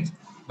conditions,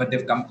 but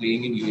they've come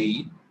playing in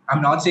UAE.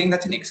 I'm not saying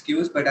that's an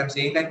excuse, but I'm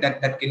saying like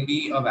that can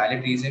be a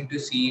valid reason to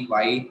see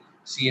why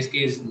CSK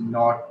is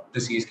not the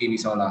CSK we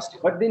saw last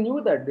year. But they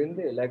knew that, didn't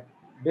they? Like,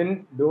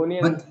 didn't Dhoni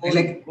and But the coach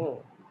like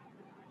know?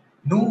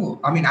 no,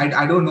 I mean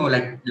I don't know.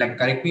 Like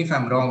correct me if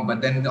I'm wrong,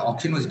 but then the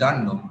auction was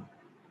done no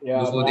Yeah,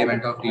 before but they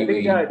went off to I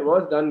think yeah, UAE. it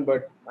was done,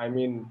 but I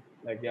mean,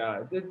 like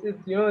yeah, it's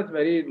it's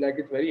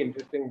very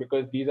interesting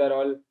because these are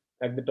all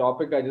like the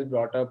topic I just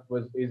brought up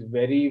was is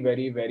very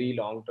very very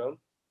long term,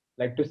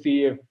 like to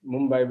see if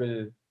Mumbai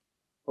will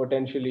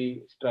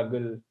potentially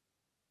struggle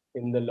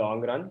in the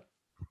long run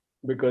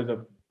because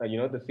of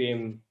the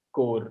same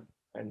core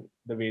and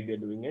the way they're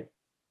doing it,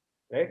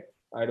 right?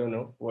 I don't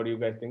know. What do you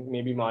guys think?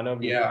 Maybe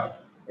Manav, you can Yeah,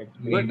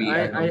 explain. But maybe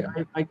I don't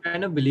know. I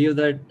kind of believe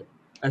that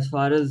as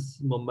far as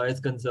Mumbai is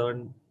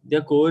concerned,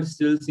 their core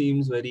still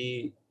seems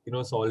very,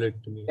 solid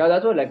to me. Yeah,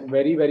 that's what like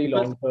very very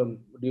Because long term.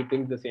 Do you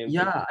think the same thing?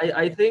 yeah,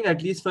 I think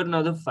at least for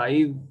another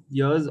 5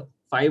 years,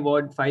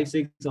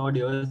 6 odd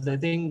years, I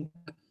think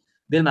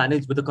they'll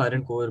manage with the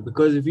current core.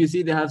 Because if you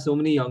see, they have so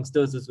many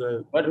youngsters as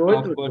well. But Talk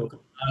Rohit would about go.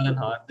 Krunal and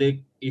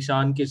Hardik,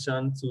 Ishan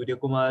Kishan, Surya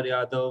Kumar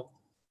Yadav,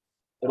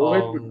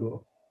 Rohit would um,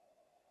 go.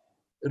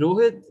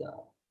 Rohit.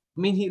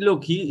 I mean, he'll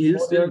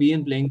Four still years, be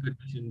in playing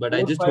condition, but I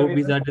four, just five hope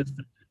he's years. at his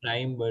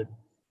prime. But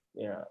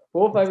Yeah,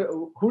 4, 5. it's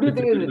Who do you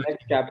think is difficult the to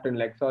next say. captain?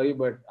 Like, sorry,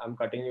 but I'm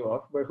cutting you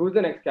off. But who's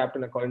the next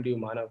captain according to you,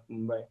 Manav,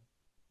 Mumbai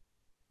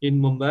In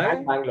and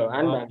Mumbai, Bangalore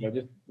and Bangalore?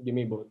 Just give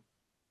me both.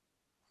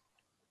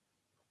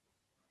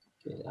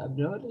 okay, I've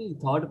never really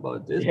thought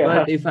about this, Yeah,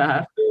 but if I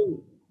have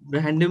to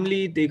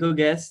randomly take a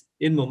guess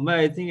in Mumbai,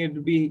 I think it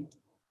would be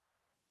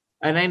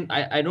And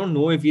I don't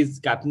know if he's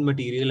captain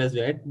material as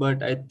yet,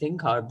 but I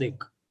think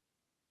Hardik,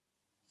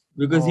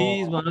 because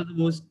he is Oh, one of the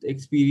most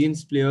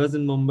experienced players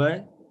in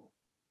Mumbai,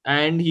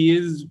 and he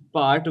is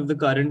part of the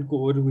current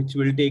core which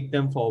will take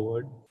them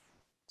forward.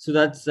 So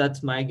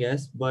that's my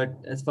guess. But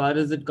as far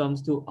as it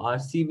comes to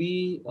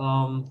RCB,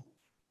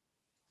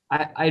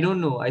 I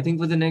don't know. I think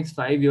for the next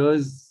 5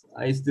 years,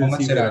 I still Mohammad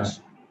see Virat. Siraj.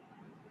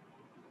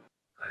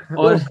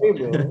 Or Bro, why,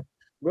 bro?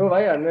 Bro,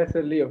 why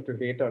unnecessarily you have to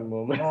hate on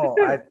Mohammad? no,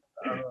 I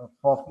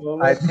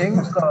Mohammad, think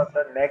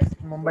the next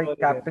Mumbai Mohammad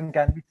again. captain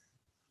can be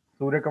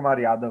Surya Kumar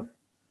Yadav.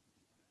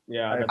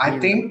 Yeah, I that's I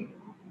feel true. think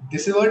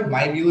this is what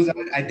my views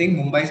are. I think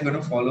Mumbai is going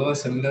to follow a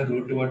similar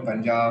route to what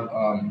Punjab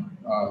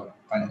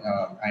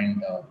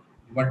and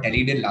what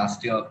Delhi did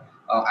last year,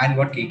 and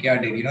what KKR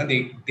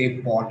did. They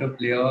bought a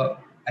player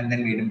and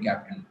then made him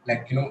captain.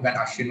 Like when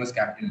Ashwin was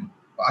captain.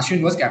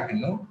 Ashwin was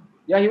captain, no?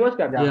 Yeah, he was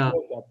captain. yeah. He yeah,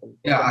 was captain.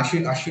 Yeah,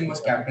 Yeah. Ashwin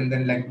was captain.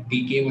 Then like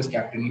DK was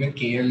captain. Even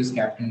KL is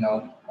captain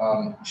now.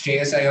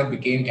 Shreyas Iyer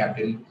became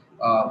captain.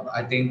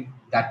 I think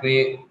that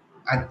way.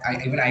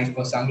 I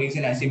for some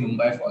reason I see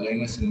Mumbai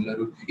following a similar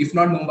route. If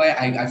not Mumbai,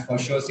 I for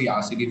sure see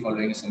RCB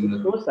following a It's similar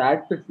so route.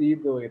 sad to see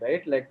though,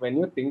 right? Like when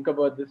you think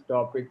about this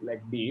topic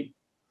like deep,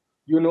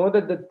 you know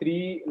that the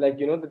three,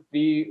 the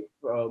three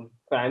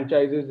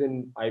franchises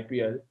in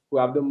IPL who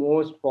have the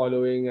most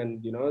following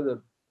and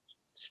the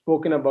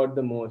spoken about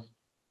the most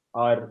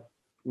are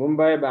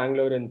Mumbai,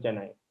 Bangalore, and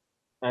Chennai.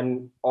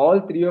 And all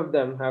three of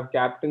them have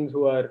captains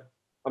who are,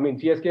 I mean,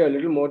 CSK a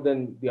little more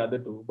than the other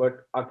two,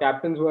 but are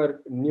captains who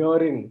are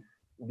nearing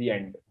the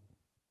end.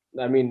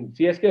 I mean,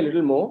 CSK a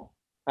little more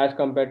as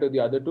compared to the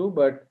other two,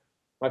 but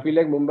I feel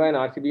like Mumbai and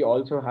RCB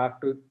also have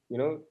to,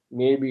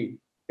 maybe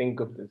think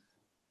of this.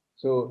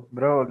 So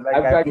Bro, like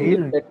I I can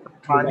just feel get,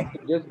 I Ambani,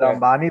 can just the get.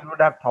 Ambanis would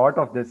have thought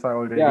of this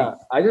already. Yeah,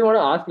 I just want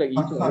to ask like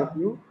each one of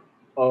you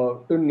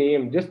to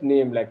name, just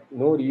name, like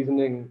no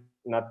reasoning,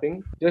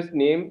 nothing. Just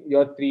name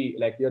your three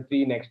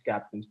next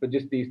captains for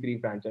just these three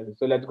franchises.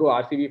 So let's go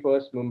RCB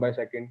first, Mumbai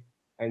second,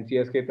 and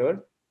CSK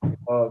third.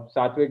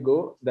 Satvik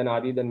go, then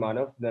Adi, then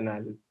Manav, then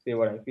I'll say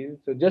what I feel.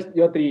 So just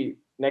your three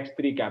next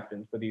three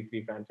captains for these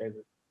three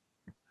franchises.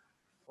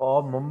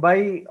 For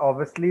Mumbai,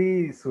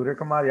 obviously Surya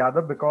Kumar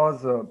Yadav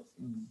because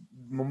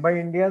Mumbai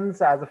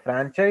Indians as a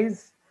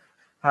franchise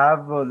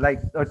have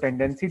like a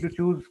tendency to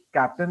choose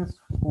captains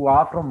who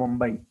are from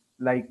Mumbai.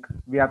 Like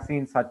we have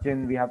seen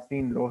Sachin, we have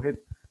seen Rohit,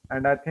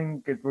 and I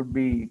think it would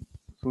be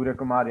Surya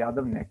Kumar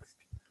Yadav next.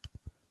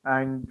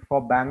 And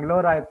for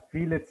Bangalore, I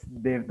feel it's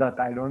Devdutt.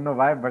 I don't know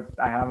why, but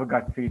I have a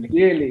gut feeling.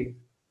 Really?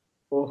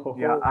 Oh, ho,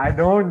 Yeah, ho. I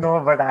don't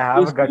know, but I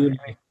too have a gut soon.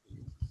 feeling.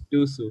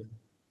 Too soon.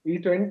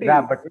 He's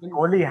Yeah, 20. but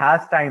Kohli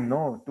has time,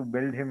 no, to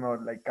build him or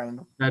like kind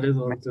of. That is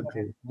make- also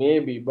true.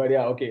 Maybe, but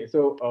yeah, okay.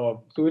 So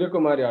Surya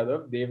Kumar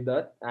Yadav,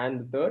 Devdutt,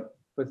 and the third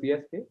for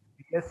CSK.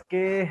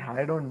 CSK,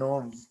 I don't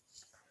know.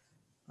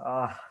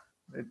 Uh,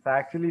 it's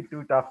actually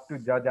too tough to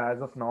judge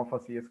as of now for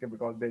CSK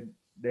because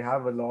they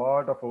have a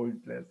lot of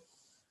old players.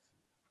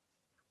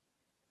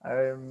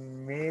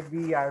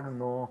 Maybe I don't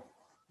know.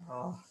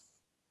 Uh,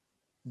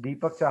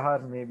 Deepak Chahar,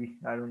 maybe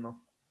I don't know.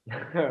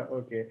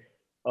 Okay.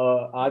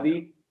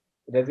 Adi,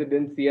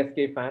 resident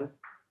CSK fan,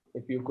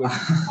 if you could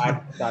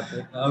add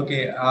Satvik.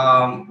 Okay,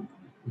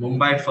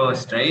 Mumbai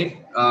first,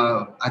 right?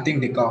 I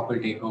think De Kock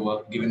will take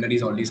over, given that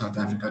he's already South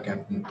Africa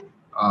captain.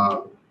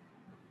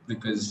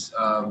 Because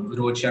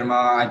Rohit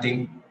Sharma, I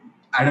think,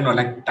 I don't know,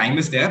 like time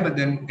is there, but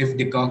then if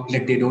De Kock,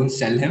 like they don't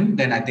sell him,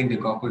 then I think De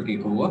Kock will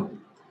take over.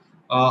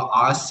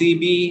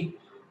 RCB,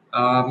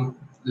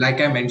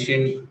 like I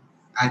mentioned,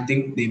 I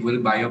think they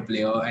will buy a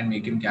player and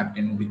make him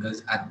captain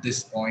because at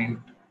this point,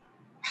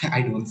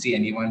 I don't see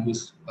anyone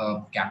who's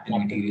captain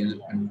Captain. material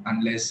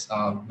unless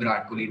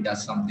Virat Kohli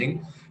does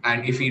something.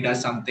 And if he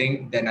does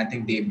something, then I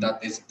think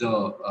Devdutt is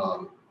the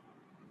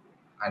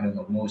I don't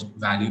know most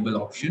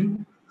valuable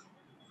option.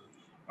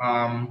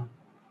 Um,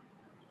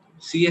 And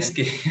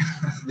CSK,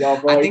 your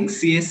I boy, think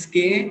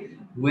CSK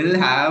will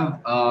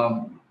have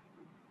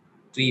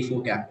three,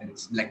 four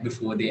captains like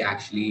before they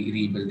actually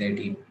rebuild their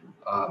team.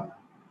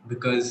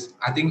 Because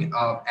I think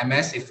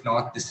MS, if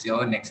not this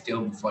year, next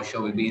year for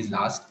sure will be his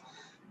last.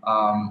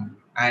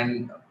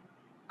 And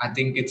I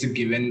think it's a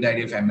given that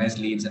if MS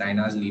leaves,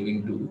 Raina's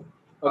leaving too.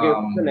 okay,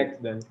 who's the Um,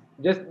 next then?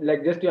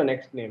 Just your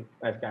next name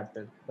as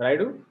captain.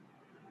 Raidu?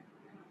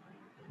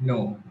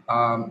 no,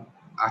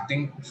 I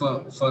think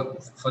for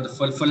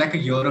like a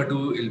year or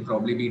two, it'll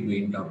probably be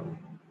Dwayne Brown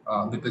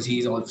because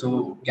he's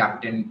also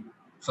captain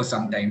for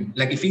some time.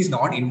 Like if he's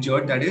not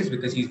injured, that is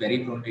because he's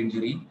very prone to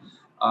injury.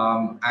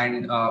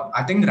 And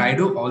I think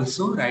Raidu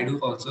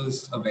also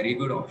is a very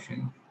good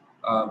option.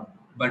 Uh,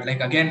 but like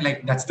again,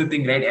 like that's the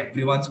thing, right?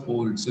 Everyone's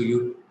old, so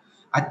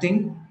I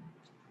think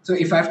so.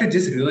 If I have to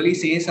just really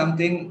say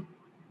something,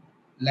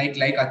 like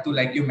Atu,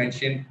 like you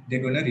mentioned,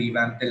 they're gonna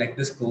revamp. Like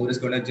the score is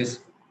gonna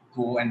just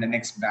go, and the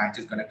next batch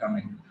is gonna come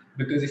in.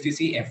 Because if you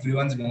see,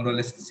 everyone's more or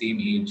less the same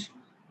age.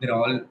 They're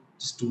all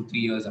just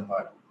 2-3 years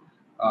apart.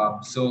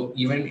 So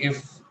even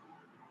if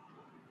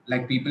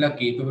Like people are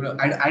capable of,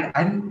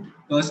 and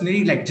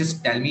personally, like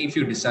just tell me if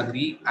you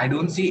disagree. I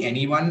don't see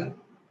anyone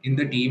in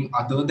the team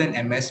other than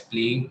MS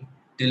playing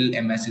till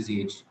MS's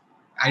age.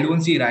 I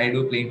don't see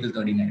Raidu playing till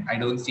 39. I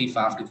don't see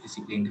Faf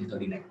to playing till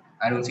 39.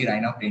 I don't see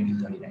Raina playing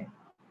till 39.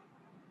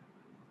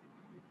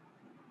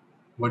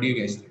 What do you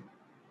guys think?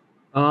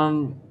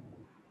 Um,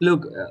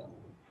 Look,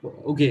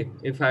 okay,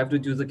 if I have to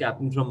choose a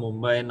captain from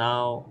Mumbai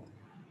now,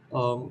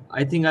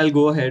 I think I'll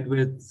go ahead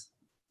with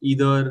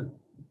either,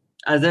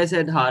 as I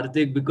said,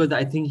 Hardik, because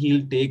I think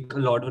he'll take a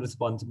lot of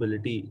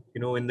responsibility,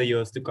 in the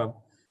years to come.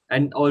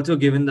 And also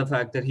given the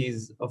fact that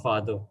he's a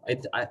father,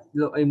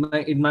 look,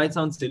 it might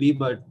sound silly,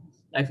 but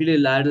I feel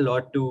he'll add a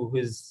lot to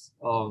his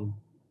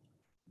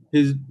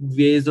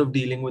ways of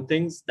dealing with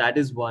things. That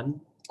is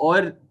one.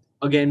 Or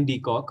again,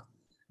 Decock,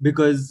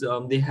 because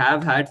they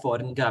have had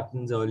foreign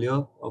captains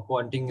earlier.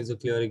 Ponting is a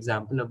clear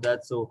example of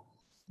that. So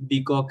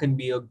Decock can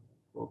be a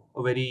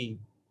very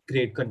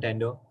great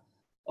contender.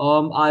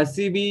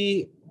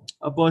 RCB,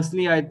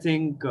 personally, I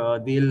think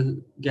they'll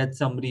get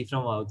somebody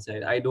from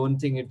outside. I don't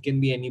think it can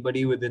be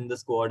anybody within the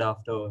squad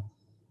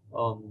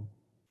um,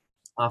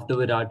 after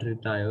Virat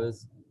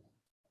retires.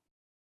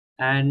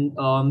 And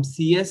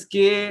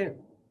CSK,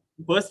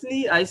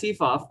 personally, I see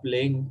Faf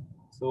playing.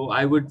 So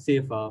I would say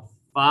Faf.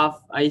 Faf,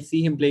 I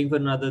see him playing for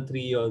another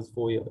 3 years,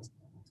 4 years.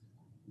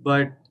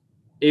 But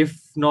if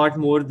not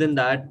more than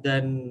that,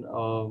 then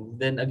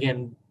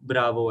again,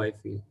 Bravo, I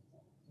feel.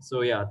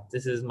 So yeah,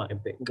 this is my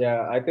pick.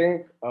 Yeah, I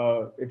think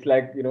it's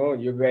like,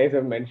 you guys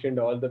have mentioned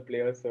all the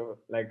players, so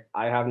like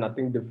I have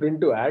nothing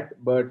different to add.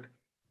 But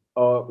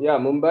yeah,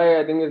 Mumbai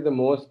I think is the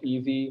most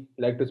easy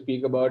like to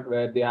speak about,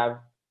 where they have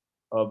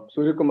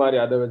Surya Kumar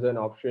Yadav as an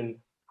option,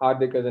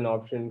 Hardik as an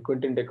option,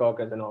 Quinton de Kock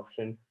as an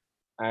option,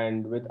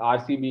 and with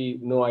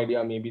RCB, no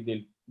idea, maybe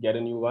they'll get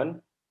a new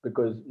one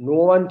because no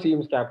one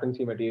seems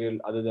captaincy material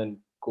other than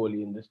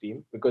Kohli in this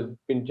team because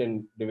Finch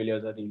and De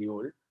Villiers are really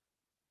old.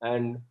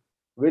 And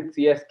with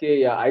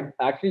CSK, yeah, I'd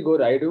actually go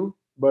Raidu,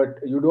 but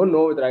you don't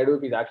know with Raidu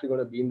if he's actually going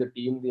to be in the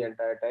team the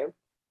entire time.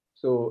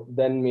 So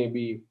then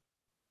maybe,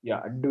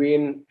 yeah,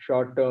 Dwayne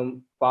short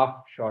term,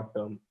 Faf short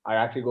term. I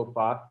actually go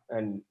Faf,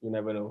 and you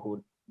never know who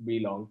would be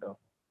long term.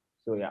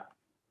 So yeah,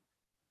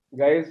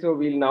 guys. So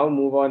we'll now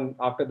move on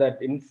after that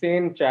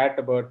insane chat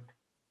about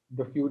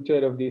the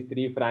future of these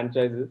three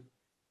franchises.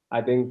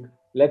 I think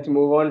let's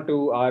move on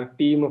to our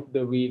team of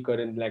the week or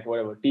in like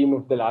whatever team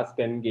of the last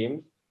 10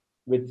 games,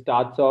 which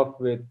starts off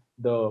with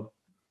the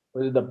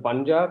was it the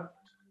Punjab,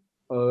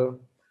 uh,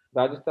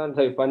 Rajasthan,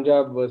 sorry,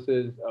 Punjab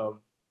versus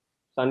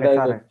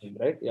Sunrisers SRH. team,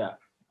 right? Yeah.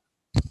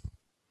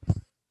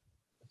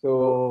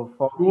 So So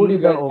for who do me,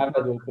 you the guys have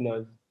as opener,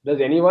 openers?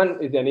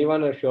 Is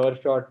anyone a sure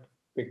shot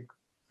pick?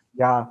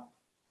 yeah,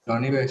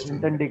 Johnny West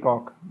Quinton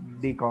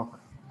Decock.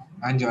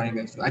 and Johnny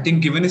West. I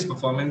think given his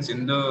performance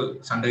in the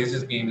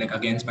Sunrisers game, like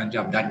against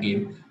Punjab, that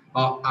game,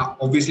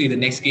 obviously the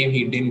next game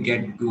he didn't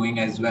get going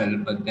as well,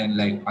 but then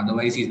like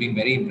otherwise he's been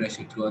very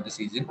impressive throughout the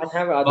season. And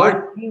have others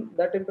But been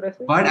that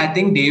impressive? but I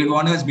think David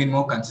Warner has been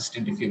more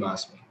consistent, if you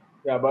ask me.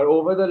 Yeah, but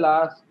over the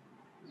last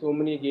so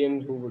many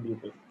games, who would you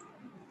pick?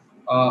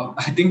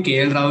 I think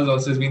KL Rahul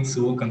also has been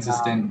so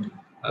consistent.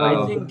 I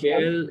So think this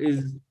one? KL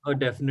is a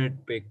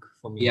definite pick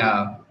for me.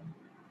 Yeah,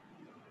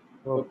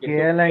 So Okay, so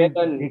KL KL and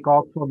and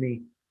Decock for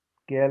me.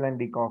 KL and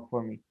Decock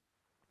for me.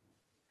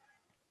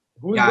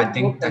 who's yeah.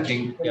 been more Yeah,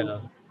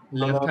 consistent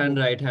left hand, among?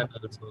 right hand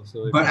also.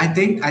 So But I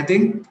think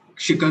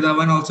Shikhar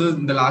Dhawan also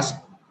in the last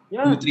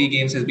Yeah, 2-3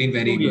 games has been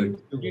very two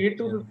games. good. He hit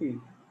 250.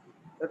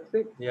 That's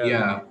sick. Yeah.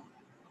 Yeah,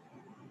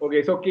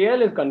 Okay, so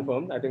KL is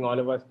confirmed. I think all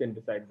of us can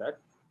decide that.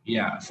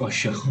 yeah, for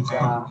sure.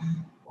 Yeah,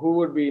 Who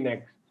would be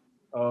next?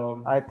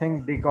 I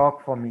think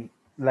Decock for me.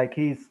 Like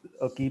he's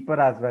a keeper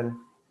as well.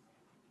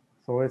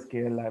 So is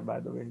KL, by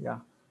the way. Yeah.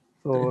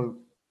 So,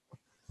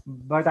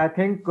 but I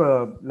think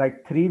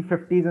like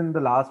 350s in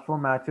the last four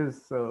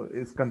matches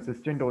is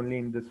consistent only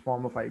in this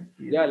form of IPL.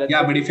 Yeah, let's Yeah,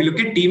 just but if you look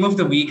at team of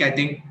the week, I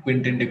think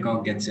Quinton de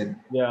Kock gets it.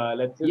 yeah,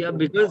 let's just Yeah,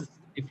 because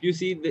if you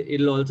see,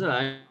 it'll also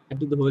add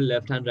to the whole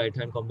left hand, right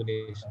hand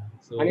combination.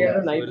 So, and he has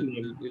a nice it'll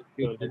name. be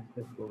So good. let's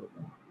just go with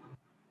that.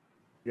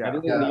 I Yeah.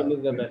 think his Yeah. name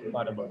is the best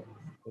part about it.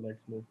 So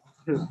let's move.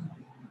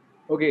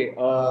 Okay,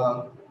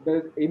 Uh,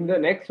 in the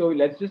next, so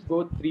let's just go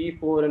 3,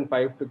 4, and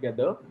 5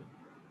 together.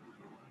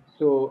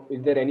 So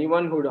is there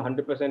anyone who would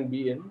 100%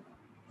 be in?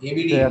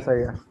 ABD. Shreyas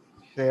Iyer.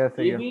 Shreyas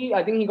Iyer. Maybe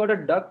I think he got a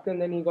duck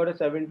and then he got a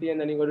 70 and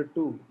then he got a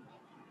 2.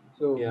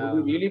 So would we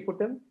Yeah. really put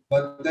him?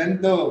 But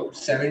then the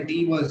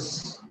 70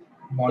 was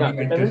Yeah,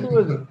 the 70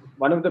 was monumental.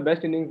 one of the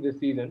best innings this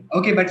season.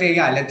 Okay, but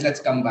yeah, let's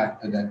come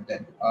back to that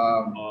then.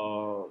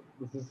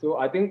 This is so.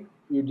 I think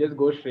you just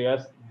go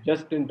Shreyas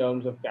just in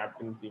terms of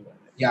captaincy, man.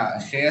 Yeah,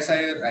 Shreyas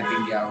Iyer, I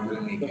think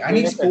will make So it, and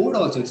he Shreyas at scored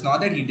four. also. It's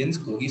not that he didn't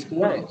score; he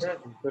scored Yeah, also.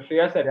 exactly. So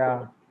Shreyas at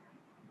Yeah.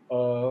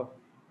 4.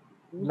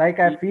 Who's Like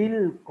I the-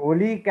 feel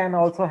Kohli can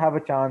also have a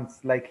chance.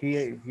 Like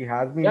he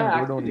has been Yeah,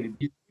 good actually. only.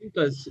 He's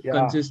been Yeah.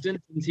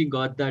 consistent since he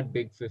got that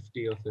big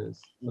 50 of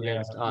his Yeah.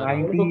 against RR.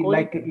 90, Kohli-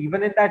 like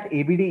even in that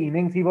ABD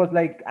innings, he was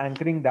like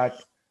anchoring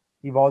that.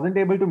 He wasn't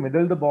able to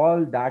middle the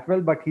ball that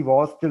well, but he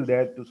was still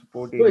there to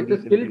support So it's ABD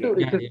a till skill the to end.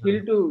 it's a Yeah,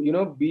 skill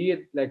to be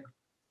it like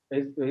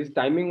his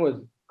timing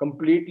was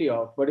completely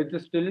off, but it's a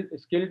still a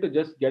skill to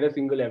just get a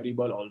single every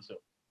ball also.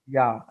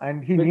 Yeah,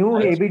 and he Which knew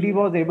I ABD feel,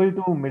 was able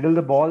to middle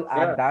the ball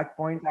yeah, at that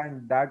point,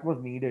 and that was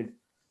needed.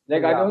 So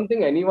like I yeah, don't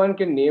think anyone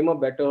can name a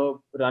better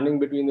running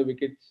between the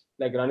wickets,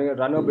 like running a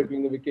runner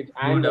between the wickets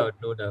no and a doubt,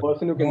 no doubt.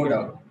 person who can No just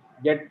doubt.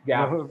 get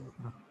gaps.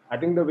 no, I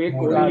think the way No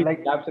yeah, Kohli doubt.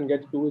 like gaps and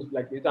gets two is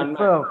like it's it's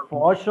unmatched. a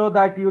for sure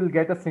that you'll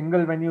get a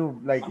single when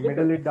you like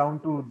middle 100%. it down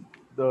to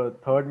the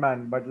third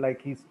man, but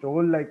like he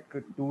stole like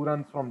 2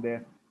 runs from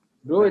there.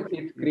 Bro, Like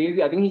it's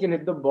crazy. I think he can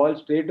hit the ball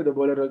straight to the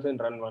bowler also and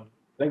run one.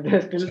 Like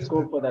there's still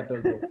scope for that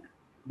also.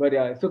 But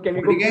yeah, so can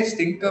we What do go? you guys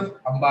think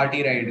of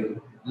Ambati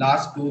Raidu?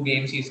 Last 2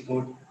 games he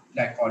scored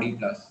like 40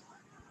 plus.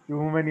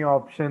 too many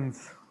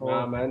options.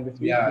 Nah, Oh, man, this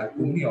week Yeah,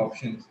 too many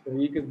options. the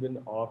week has been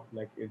off.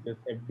 Like it's just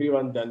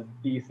everyone's done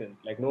decent.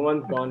 Like no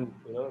one's gone,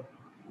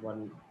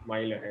 1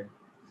 mile ahead.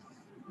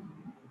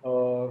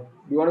 Do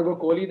you want to go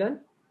Kohli then?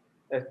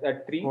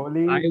 At three?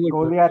 I would go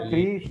Kohli at Kohli.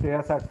 3,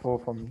 Shreyas at 4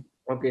 for me.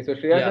 Okay, so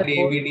Shreyas Yeah, at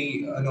four.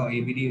 ABD, no,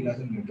 ABD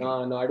doesn't make it.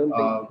 No, I don't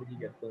think Uh, he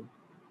gets in.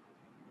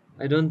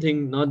 I don't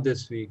think not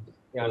this week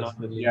Yeah, not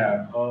this personally. week.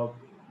 yeah.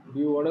 Do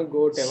you want to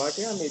go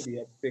Tewatia maybe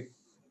at 6?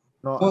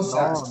 No, No, no,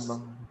 Sam. no.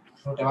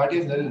 No, Tewati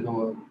is a little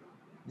lower.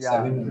 Yeah,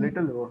 7 only.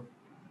 little low.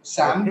 I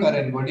Sam think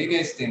Curran, what do you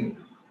guys think?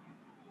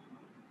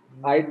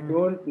 I mm,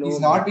 don't know, He's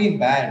man. not been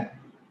bad.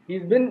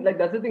 He's been like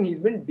that's the thing. He's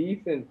been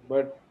decent,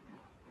 but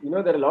there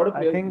are a lot of I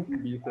players think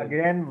who've been decent.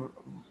 again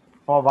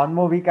for one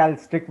more week I'll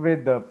stick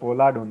with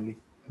Pollard only.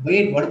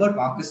 Wait, what about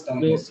Marcus So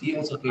Stoinis? He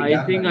also played I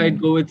damn think well.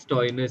 I'd go with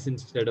Stoinis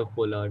instead of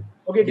Pollard.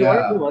 Okay, do you want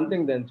to do Yeah. one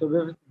thing then? So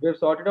we've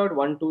sorted out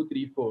 1, 2,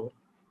 3, 4.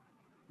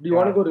 Do you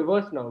want to Yeah. go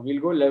reverse now?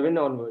 We'll go 11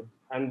 onwards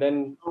and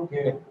then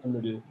Okay. get in the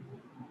middle.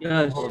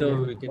 Yeah, Okay.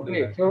 sure, we can do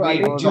Okay, that. so I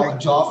Wait, think So like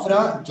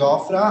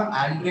Jofra,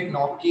 Andrik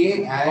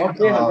Nokia, and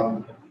okay,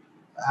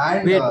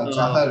 100%. Wait,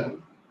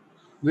 Chahal.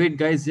 wait,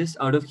 guys, just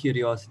out of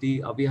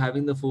curiosity, are we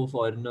having the four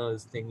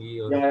foreigners thingy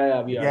or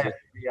Yeah, we are. yes,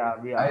 we I are,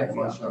 we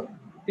for are. sure.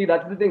 See,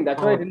 that's the thing.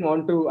 That's why I So didn't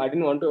want to. I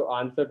didn't want to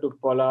answer to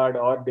Pollard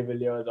or De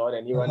Villiers or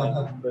anyone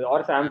else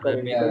or Sam yeah, that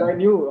Curran makes because Yeah. I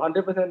knew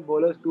 100%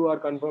 bowlers two are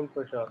confirmed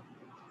for sure.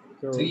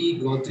 So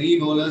Three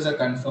bowlers are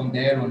confirmed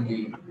there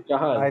only.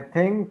 Chahal, I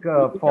think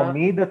maybe for Chahal.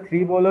 me the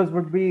 3 bowlers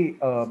would be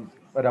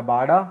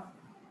Rabada,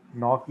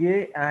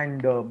 Nokia,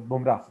 and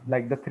Bumrah,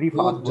 like the 3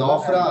 fast Bro,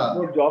 bowlers. And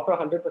No, Jofra. Jofra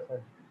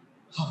 100%.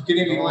 How can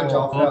you leave out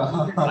no,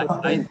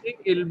 Joff- I Jofra? think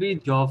it'll be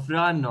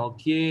Jofra,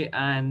 Nokia,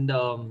 and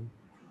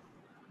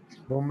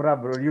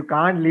Bumrah, bro, you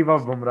can't leave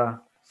out Bumrah.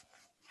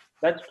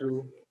 That's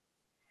true.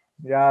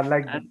 Yeah,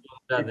 like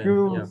Bumrah if then.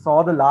 you Yeah.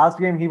 saw the last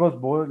game, he was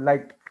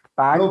like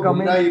Pat Bro, Bumrah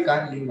Cummins. you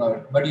can't leave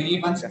out. But you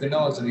need one Yeah. spinner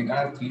also. You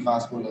can't have 3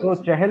 fast So bowlers.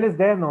 Chehel is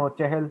there, no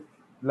Chehel.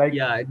 Like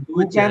Yeah, I'd go who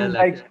with can Chahal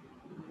like actually.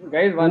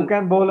 Guys, who one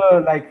can bowl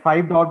like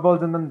 5 dot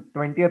balls in the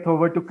 20th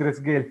over to Chris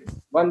Gale?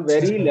 one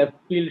very left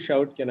field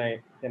shout can I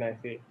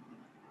say?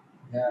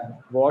 Yeah.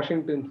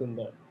 Washington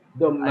Sundar.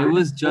 The I man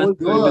was just bowls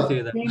going to Bro,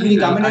 say that. he'll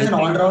come in I as an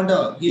think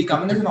all-rounder. He'll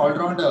come in as an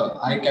all-rounder.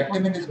 I kept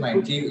him in his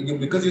mind.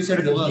 Because you said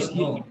reverse, he's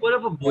no. more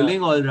of a Yeah.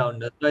 bowling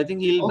all-rounder, so I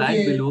think he'll bat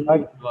Okay. below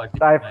But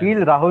Tewati, I in my feel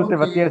opinion. Rahul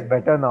Tewatia is Okay.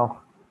 better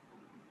now.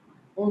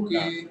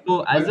 yeah. Okay.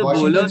 So as But a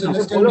bowler, Washington As Sundar a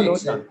no. still bowler, no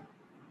makes chance. it.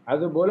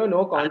 As a bowler, no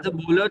As a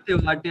concept. bowler,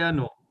 Tewatia,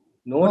 no.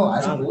 No No,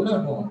 as a chance.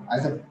 bowler, no.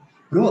 As a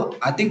bro,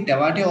 I think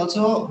Tewati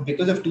also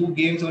because of 2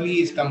 games only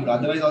he's come.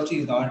 Otherwise, also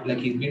he's not like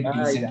he's been Yeah,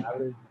 he's decent.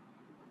 average.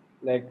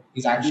 Like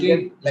He's he gets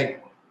actually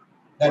like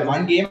that one.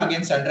 1 game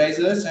against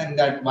Sunrisers and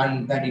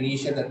that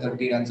initial the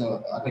 30 runs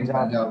against Punjab.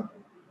 Punjab.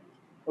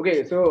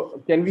 Okay,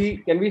 so can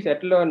we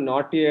settle on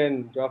Naughty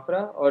and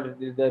Jofra or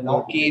is there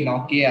more?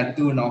 Nokia,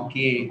 Attu,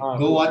 Nokia. Ah,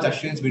 Go okay. watch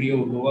Ashwin's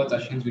video. Go watch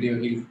Ashwin's video.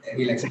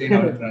 He'll explain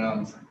how to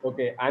pronounce.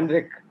 Okay,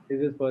 Andrik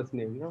is his first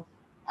name, no?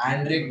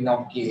 Andrik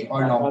Nokia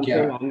or Yeah, so I'm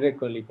saying Nokia.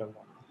 Andrik only from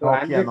now. So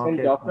Nokia, Andrik and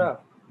Nokia is fine. Jofra.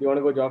 Do you want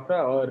to go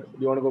Jofra or do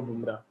you want to go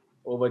Bumrah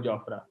over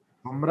Jofra?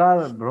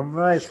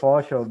 Bumrah is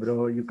for sure,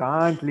 bro. You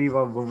can't leave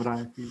out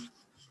Bumrah. I feel.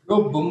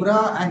 Bro,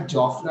 Bumrah and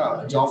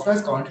Jofra. Jofra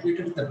has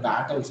contributed to the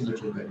bat also a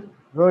little bit.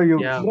 Bro, you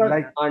Yeah. Bumrah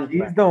like can't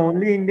he's bat. the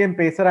only Indian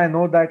pacer I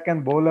know that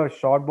can bowl a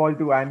short ball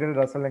to Andrew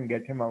Russell and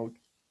get him out.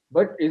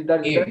 But is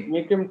that does Hey,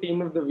 make him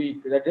team of the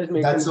week? That just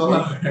makes that's him so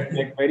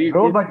like very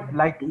Bro, good. but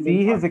like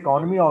see his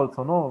economy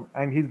also, no?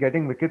 And he's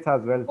getting wickets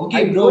as well.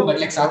 Okay, I bro, know but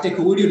like Satik,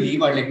 who would you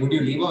leave out? Like, would you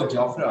leave out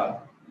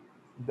Jofra?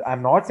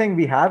 I'm not saying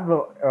we have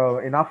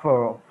enough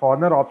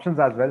foreigner options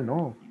as well,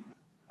 no.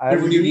 I'll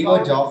But would you leave leave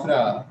out out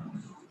Jofra?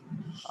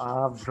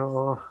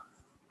 bro.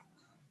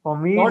 For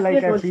me, not like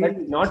yet, I no, feel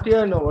like not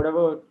here, no,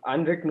 whatever.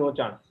 Andrik, no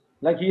chance.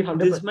 Like he's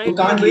This 100%. might You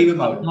be a can't bit leave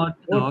him out. No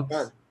unorthodox.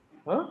 chance.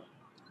 Huh?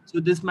 So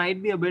this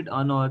might be a bit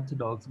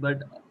unorthodox,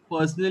 but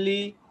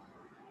personally,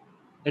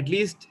 at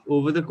least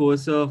over the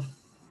course of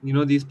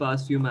these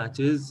past few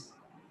matches,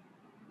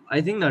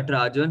 I think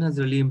Natarajan has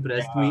really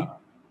impressed Yeah. me.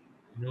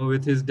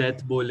 With his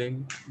death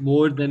bowling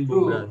more than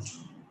True. Bumrah's.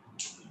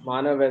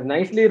 Manav has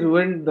nicely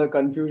ruined the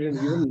confusion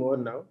even more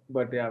now.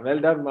 But yeah, well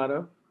done,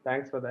 Manav.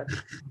 Thanks for that.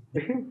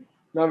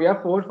 Now we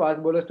have 4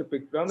 fast bowlers to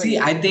pick from. See,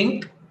 I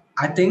think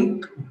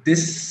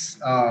this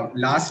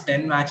last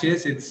 10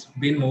 matches, it's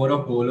been more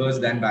of bowlers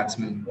than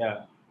batsmen.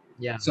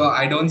 Yeah. So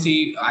I don't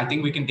see. I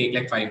think we can take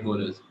like 5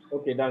 bowlers.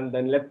 Okay, done.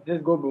 Then let's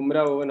just go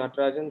Bumrah over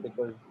Natarajan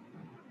because,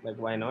 like,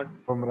 why not?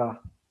 Bumrah.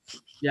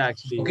 Yeah,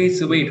 actually. Okay,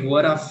 so wait, who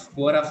are our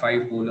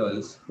 5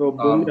 bowlers? So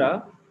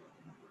Bumrah,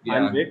 Yeah,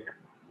 Anvik,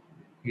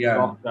 yeah,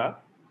 Chopra,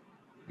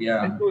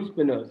 yeah. and 2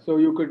 spinners. So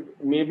you could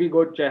maybe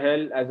go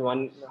Chahal as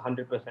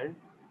 100%.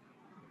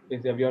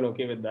 Is everyone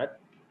okay with that?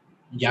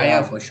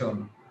 Yeah, for sure.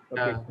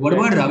 Okay. Yeah. What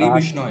about Ravi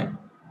Bishnoi?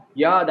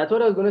 Yeah, that's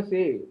what I was gonna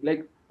say.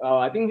 Like,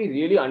 I think we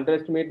really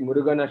underestimate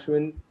Murugan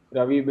Ashwin,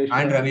 Ravi Bishnoi,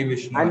 And Ravi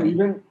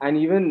Bishnoi. and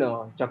even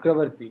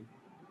Chakravarti.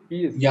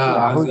 He is. Yeah,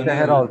 I was Rahul gonna.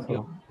 Chahar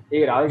also.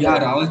 Hey, Rahul. Yeah,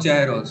 Chahar. Rahul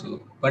Chahar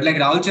also. But like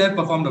Rahul Chahar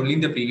performed only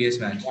in the previous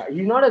match. Yeah,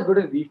 he's not as good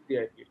as these 3,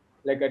 I feel.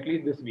 Like at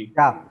least this week.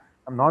 Yeah,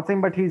 I'm not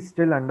saying, but he's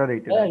still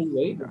underrated. Yeah, he's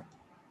very good.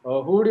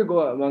 Who would you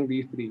go among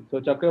these 3? So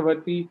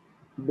Chakravarti,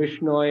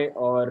 Bishnoi,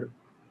 or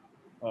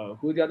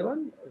who's the other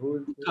one?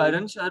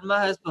 Karan Sharma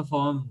has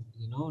performed,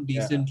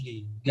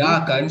 decently.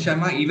 Yeah, Karan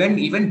Sharma.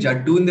 Even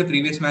Jaddu in the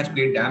previous match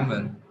played damn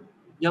well.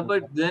 Yeah,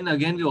 but then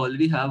again, we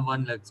already have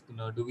one leg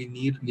spinner. Do we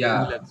need two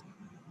Yeah. leg spinners?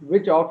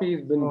 Which offie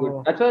has been Oh.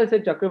 good? That's why I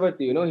said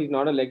Chakravarti. He's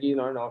not a leggy, he's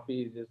not an offie.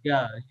 He's just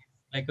Yeah,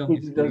 like a He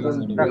mystery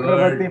doesn't- sort of.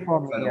 Chakravarti for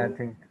me, fellow. I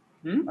think.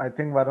 Hmm? I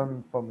think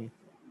Varun for me.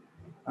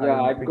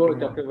 Yeah, I'm I'd go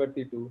picking him.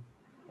 Chakravarti too.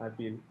 I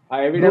feel.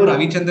 Every Bro, time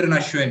Ravichandran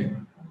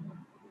Ashwin.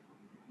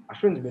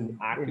 Ashwin's been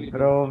actually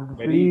Bro,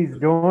 very please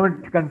good.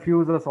 don't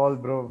confuse us all,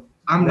 bro.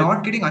 I'm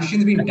not kidding.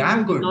 Ashwin's been damn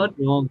He's good. not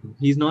wrong.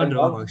 He's not I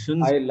wrong. love-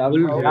 Ashwin's I love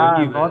bowled how- really Yeah,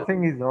 I'm well. not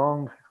saying he's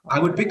wrong. I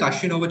would pick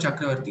Ashwin over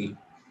Chakravarti.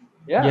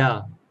 Yeah,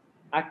 Yeah,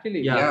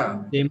 actually. yeah.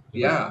 Yeah. Same.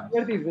 Yeah.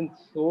 Chakravarti's been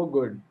so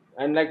good.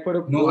 And like for a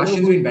No, bowler Ashwin's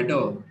who- been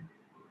better.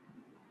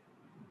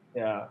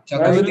 Yeah. Chakravarti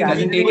Well, doesn't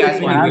actually, take as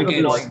he many has a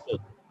wickets.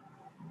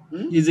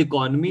 point. His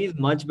economy is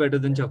much better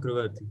than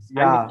Chakravarti's.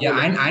 Yeah. Yeah,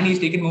 and he's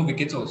taken more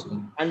wickets also.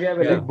 And we have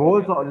a He Yeah.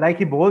 bowls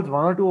he bowls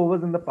 1 or 2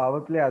 overs in the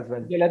power play as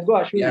well. Okay, let's go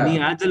Ashwin. Yeah. And he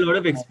adds a lot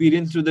of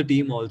experience to the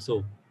team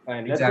also.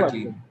 Fine,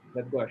 Exactly.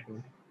 Let's go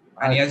Ashwin.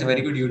 And he has a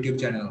very good YouTube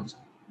channel also.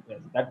 Yes,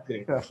 that's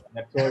great. Yeah.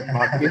 That's so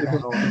smart.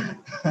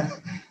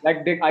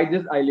 Like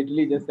I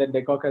literally just said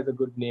Dekok has a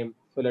good name,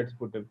 so let's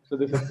put him. So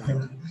this is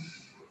fine.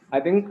 I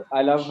think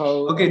I love how.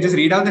 Okay, just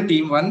read out the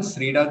team once. So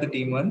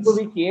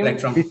we came. Like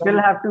from. We still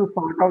have to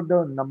sort out the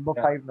number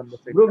Yeah. 5, number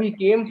 6. Bro, we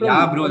came from.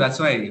 Yeah, bro, that's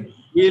why.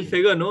 We'll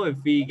figure, no, if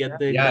we get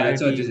the Yeah,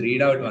 that's why. entire Just team,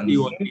 read out we once.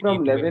 want Came to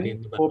from maintain 11, the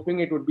balance. hoping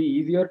it would be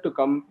easier to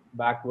come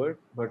backward,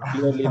 but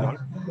clearly not.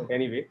 But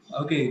anyway,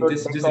 Okay, So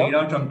just Dekok- read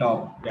out from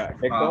top. yeah,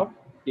 Dekok,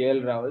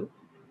 KL Rahul,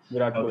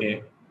 Virat Kohli,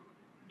 Okay.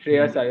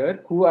 Shreyas Iyer,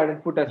 who I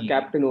didn't put as Hmm.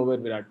 captain over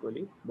Virat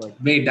Kohli, but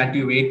Wait,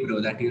 bro.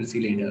 That you'll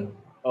see later.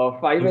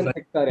 5 and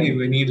 6 are We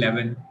empty. need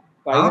 11.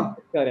 5 Huh? and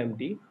 6 are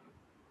empty.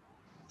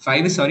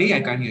 5 is sorry,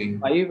 I can't hear you.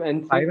 5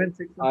 and 6 5 and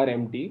 6. are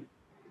empty.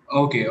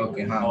 Okay.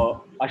 Huh.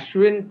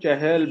 Ashwin,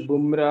 Chahal,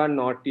 Bumrah,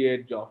 Naughty,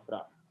 Jofra.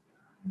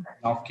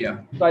 Nokia.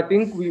 So I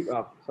think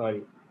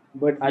sorry,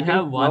 but I We think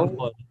have one now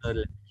foreigner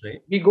left,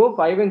 right? we go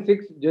 5 and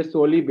 6 just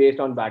solely based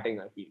on batting.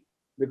 I feel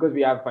because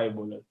we have 5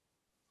 bowlers.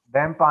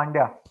 Then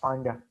Pandya.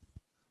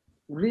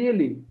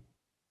 Really?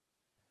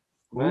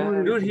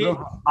 Man, Dude, he-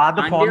 Are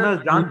the Pandya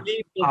foreigners done?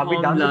 only Are we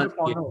performed done with the last game.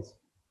 foreigners?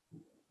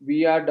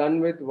 we are done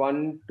with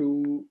 1,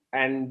 2,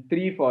 and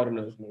 3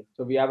 foreigners, mate.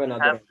 So we have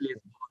another. Have played.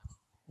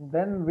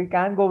 Then we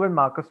can go with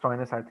Marcus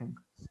Stoinis, I think.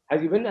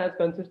 Has he been as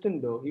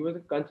consistent though? He was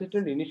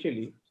consistent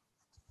initially.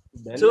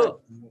 Then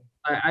So,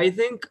 I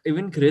think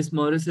even Chris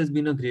Morris has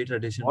been a great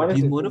addition, but Morris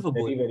he's has more been of a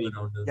very, bowling very good.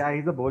 all-rounder. Yeah,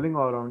 he's a bowling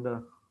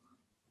all-rounder.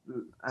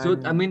 So,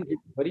 And I mean,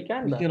 but he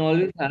can. we bat. can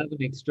always have an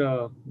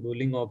extra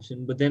bowling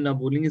option, but then our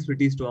bowling is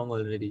pretty strong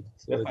already.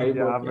 So, Yeah, I think-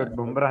 yeah, bowls, with yeah.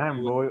 Bumrah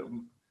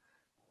and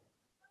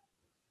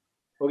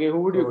Okay, who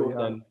would you Oh, go yeah.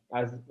 then?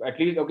 As at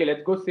least okay,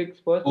 let's go 6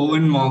 first.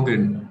 Owen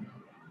Morgan.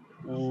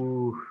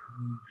 Ooh,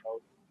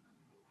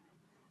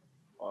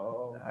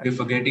 Oh, You're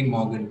forgetting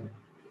Morgan.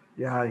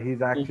 yeah,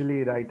 he's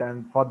actually right.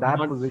 And for that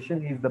Not-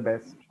 position, he's the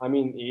best. I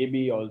mean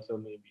AB also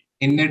maybe.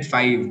 In net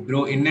 5,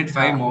 bro. In net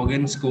 5, Yeah.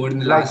 Morgan scored in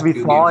the Like last we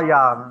few saw,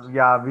 games.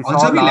 we saw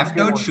Also, we last left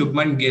game out also.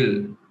 Shubman Gill.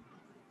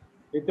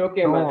 It's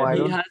okay, No, man. I he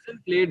don't-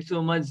 hasn't played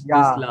so much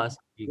Yeah. this last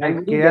week. Like And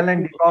we KL get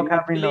and to- Deepak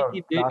have been.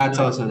 Initially he did That's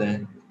well. also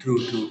there.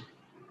 True.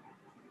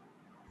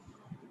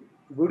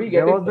 Would we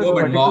There get was it? this No,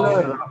 but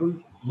particular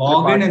Rahul.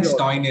 Morgan and Tripathi also.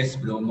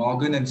 Stoinis, bro.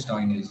 Morgan and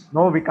Stoinis.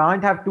 No, we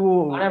can't have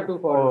two. Can't have two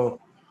foreigners.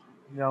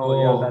 No, Oh,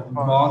 yeah, that's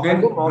fine. Morgan,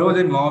 I'll go Morgan. bro.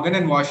 Then Morgan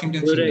and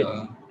Washington You're right.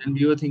 Sundar. And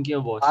we were thinking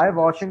of I Washington.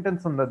 Washington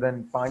Sundar,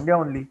 then Pandya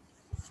only.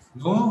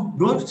 No,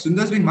 bro.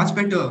 Sundar's been much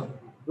better.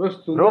 Bro,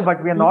 Sundar- Bro,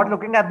 but we are not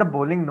looking at the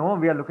bowling, no.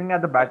 We are looking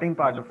at the batting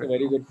part That's of a it.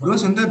 very good Bro,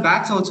 point. Sundar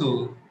bats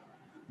also.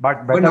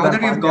 But But better now than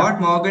that we've Pandya.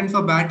 got Morgan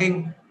for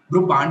batting,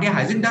 bro, Pandya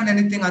hasn't done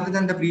anything other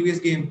than the previous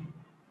game.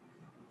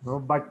 No,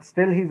 but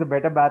still, he's a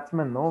better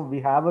batsman, no. We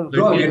have a.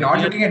 Bro, we we're are- not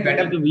we are looking at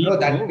better. the weak, Bro,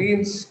 that no?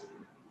 means.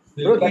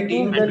 Bro, that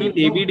means I mean,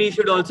 ABD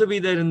should also be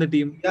there in the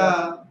team.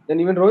 Yeah, Then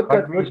even Rohit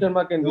But Rohit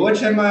Sharma can be. Rohit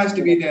Sharma has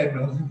to be there,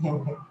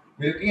 no.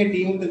 We're looking at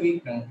team of the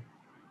week now.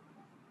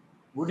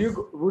 Would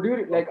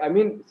you like? I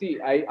mean, see,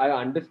 I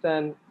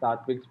understand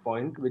Satvik's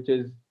point, which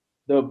is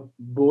the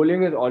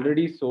bowling is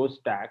already so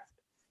stacked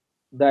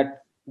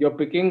that you're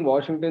picking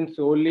Washington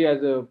solely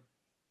as a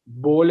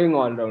bowling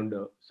all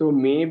rounder. So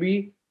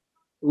maybe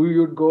we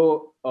would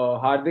go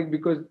Hardik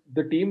because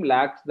the team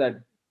lacks that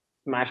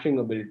smashing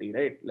ability,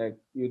 right? Like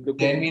you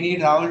look at, Then we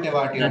need Rahul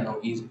Tewatia That- now.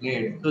 He's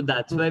played. So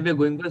that's why we're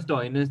going for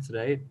Stoinis,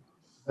 right?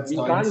 That's we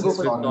Stoinis' can't go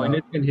for corner.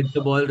 Stoinis can hit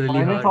the ball really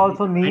Finance hard.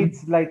 also And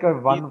needs like a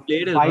he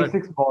played a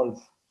 5-6 lot.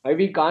 balls.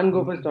 we can't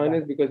go for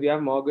Stoinis because we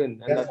have Morgan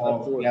and that's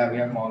our fourth. Yeah, we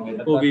have Morgan.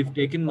 That's Oh, our- we've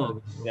taken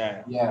Morgan.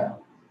 Yeah. Yeah.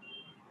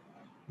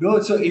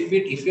 Bro, so if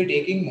you're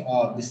taking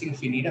this thing,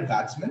 if you need a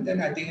batsman,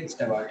 then I think it's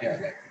Tewatia,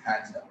 like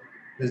hands down.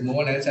 There's no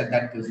one else at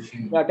that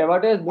position. Yeah,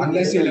 Tevata has been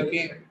Unless you're better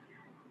looking,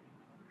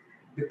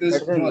 because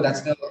better than bro,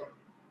 that's the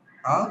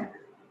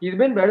he's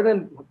been better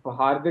than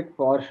Hardik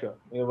for sure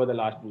over the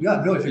last week.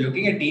 yeah, bro. If you're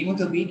looking at team of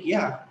the week,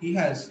 yeah, he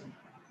has,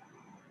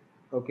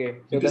 Okay.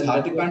 So because then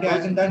Hardik Pandya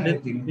hasn't done Then,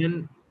 anything.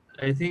 then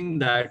I think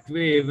that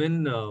way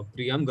even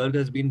Priyam Garg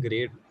has been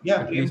great. Yeah,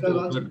 At Prem least Garg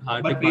over also,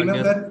 Hardik but Prem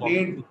Pandya's Garg performance.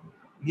 played.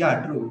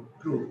 Yeah,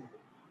 true.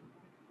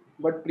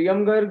 but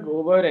Priyam Garg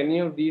over any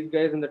of these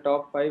guys in the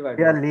top five, I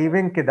We are don't.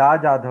 leaving Kedar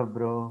Jadhav,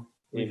 bro.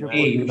 We Hey, should man.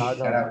 Hey, put you Kedar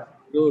shut Jadhav. up.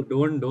 Yo,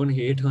 don't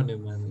hate on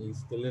him, man. He's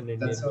still an Indian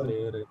That's all.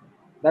 player.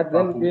 That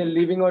then Papu. we're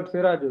leaving out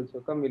Siraj also.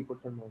 Come, we'll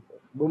put him also.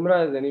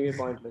 Bumrah is anyway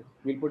pointless.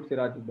 We'll put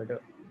Siraj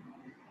better.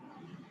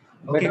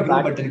 Okay, Better bro,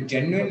 back- but then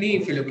genuinely,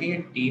 if you're looking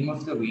at team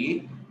of the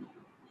week,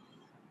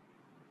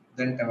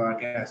 then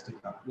Tewatia has to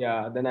come.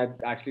 Yeah, then I'd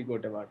actually go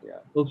Tewatia.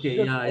 Okay,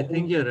 yeah, I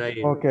think you're right.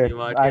 Okay,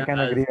 Tewatia I can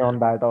has agree on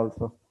that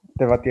also.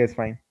 Tewatia is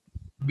fine.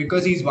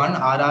 Because he's won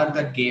RR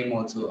that game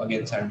also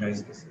against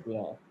Sunrisers.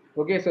 Yeah.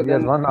 Okay, so He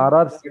has then won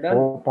RR we're done.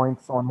 4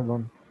 points on his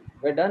own.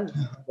 We're done.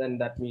 Then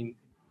that means.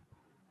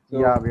 So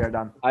Yeah, we are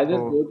done. I'll just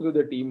So, go through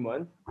the team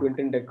once.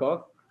 Quinton de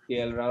Kock,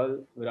 KL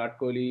Rahul, Virat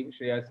Kohli,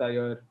 Shreyas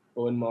Iyer,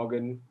 Owen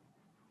Morgan,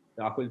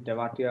 Rahul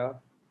Tewatia,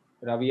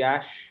 Ravi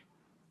Ash,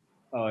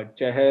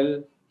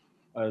 Chahal,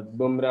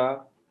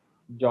 Bumrah,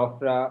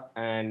 Jofra,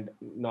 and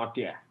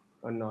Notia.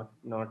 Or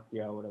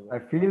Notia, I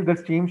whatever. feel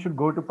this team should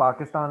go to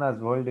Pakistan as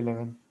World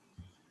 11.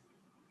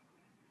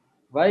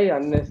 Why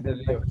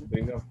unnecessarily have to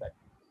bring up that?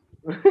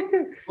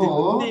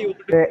 Oh, See, you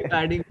want to keep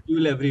adding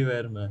fuel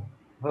everywhere, man.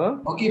 Huh?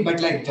 okay,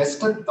 but like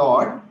just a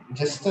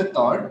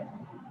thought.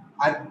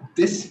 At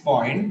this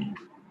point,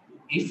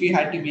 if you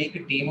had to make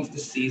a team of the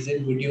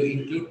season, would you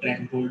include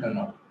Trent Bolt or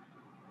not?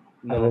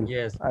 I No. will.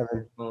 Yes. I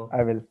will. No.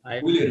 I will.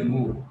 Who will you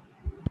remove?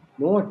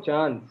 No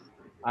chance.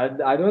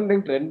 I don't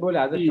think Trent Bolt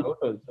has a See, shout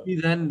also. See,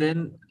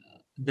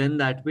 then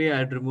that way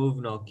I'd remove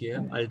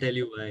Nokia. I'll tell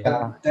you why.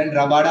 Yeah. Then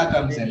Rabada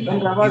comes in. Then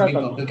No, Rabada he's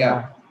been comes purple in.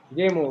 cap.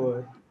 Game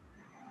over.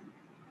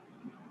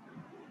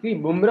 See,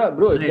 Bumrah,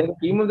 bro, Right. the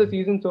team of the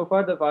season so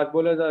far, the fast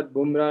bowlers are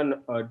Bumrah,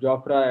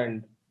 Jofra,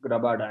 and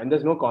Rabada, and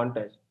there's no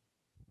contest.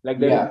 Like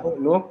there is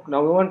Yeah.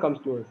 no one comes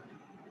close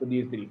to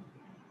these three.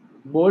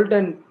 Bolt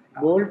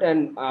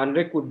and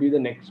Anrik would be the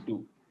next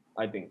two,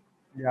 I think.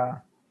 Yeah.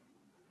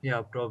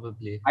 Yeah,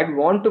 probably. I'd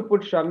want to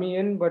put Shami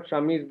in, but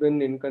Shami's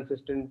been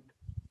inconsistent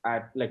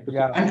at like to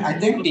Yeah. And I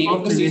think team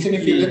of the season,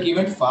 if you look,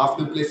 even Faf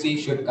Duplessis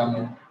should come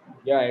in.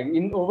 yeah,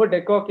 in over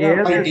Decock, KL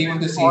yeah. Sorry, is team of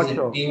the for season.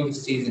 sure. Team of the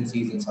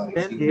season. Sorry.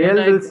 Then, season. KL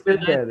will still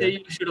then get I'd say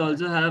it. you should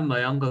also have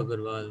Mayank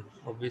Agarwal,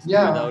 obviously,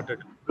 Yeah. without a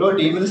Bro,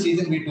 team of the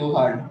season be too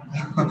hard.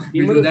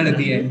 Team we'll of do the that at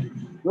the season-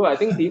 end. No, I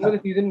think team of the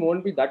season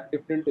won't be that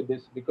different to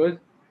this because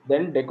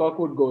then Decock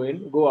would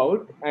go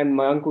out, and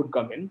Mayank would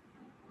come in.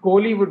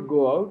 Kohli would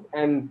go out,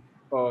 and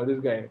this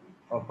guy,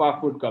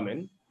 Faf would come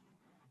in.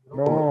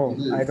 No,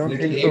 I don't Little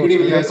think so. ABD Surya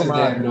Villiers is Kumar.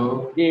 there,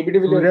 bro. Yeah, ABD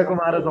Williams. Surya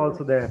Kumar is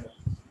also there.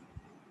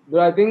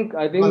 Bro, I think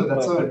Well,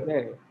 that's all.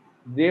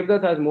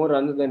 Devdutt has more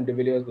runs than De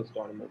Villiers this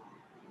tournament.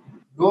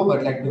 Bro,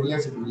 but like De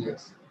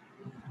Villiers.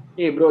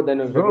 Hey, bro,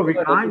 then Bro, we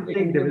can't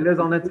take De Villiers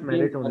on its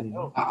merit only.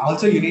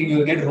 Also,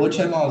 you'll get Rohit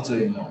Sharma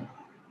also,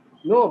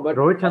 No, but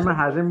Rohit Sharma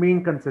hasn't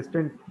been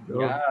consistent.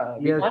 Bro. Yeah,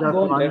 He we has can't just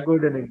go on one left.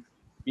 good innings.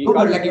 we No, but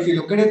can't- like if you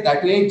look at it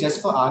that way,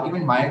 just for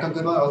argument, Mayank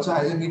Agarwal also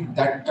hasn't been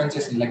that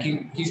consistent. Like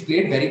he's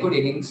played very good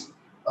innings,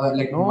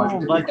 like No,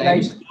 multiple but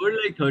times. He scored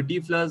like 30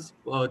 plus,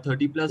 Yeah.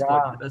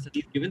 40 plus.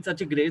 He's given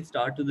such a great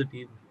start to the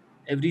team.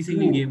 Every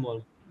single Ooh. game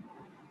also.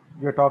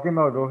 You're talking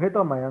about Rohit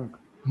or Mayank?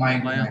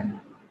 Mayank.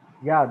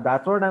 Yeah,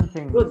 that's what I'm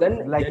saying. Bro,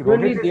 then like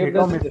genuinely Rohit is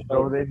Devdutt hit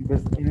or is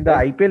miss, the bro. shout. In the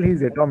IPL, he's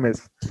hit or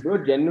miss.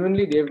 Bro,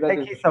 genuinely Devdutt Like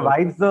is he the shout.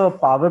 survives the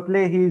power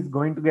play, he's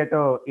going to get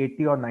a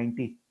 80 or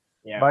 90.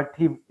 Yeah. But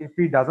if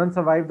he doesn't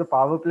survive the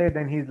power play,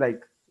 then he's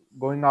like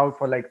going out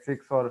for like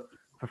 6 or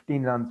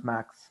 15 runs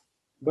max.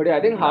 But yeah,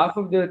 I think half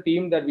of the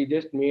team that we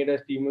just made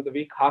as team of the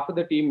week, half of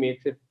the team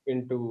makes it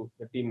into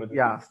the team of the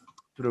Yeah, week.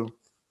 true.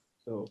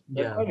 So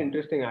that's Yeah. quite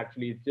interesting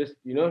actually. It just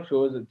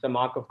shows it's a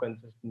mark of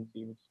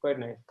consistency, which is quite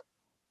nice.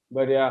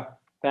 But yeah,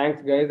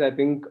 thanks guys. I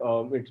think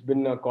it's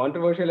been a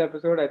controversial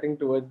episode. I think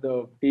towards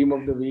the team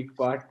of the week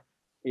part,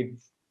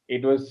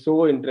 it was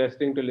so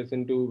interesting to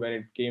listen to when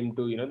it came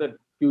to the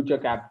future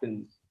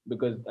captains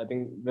because I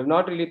think we've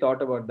not really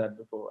thought about that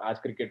before as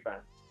cricket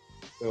fans.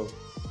 So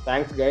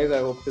thanks guys. I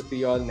hope to see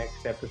you all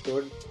next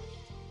episode.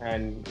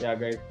 And yeah,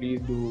 guys,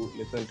 please do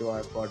listen to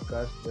our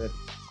podcast. They're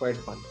quite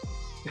fun.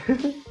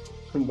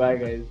 Bye,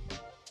 guys.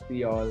 See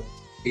you all.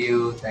 See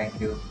you. Thank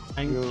you.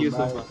 Thank you so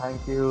Bye. much.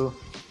 Thank you.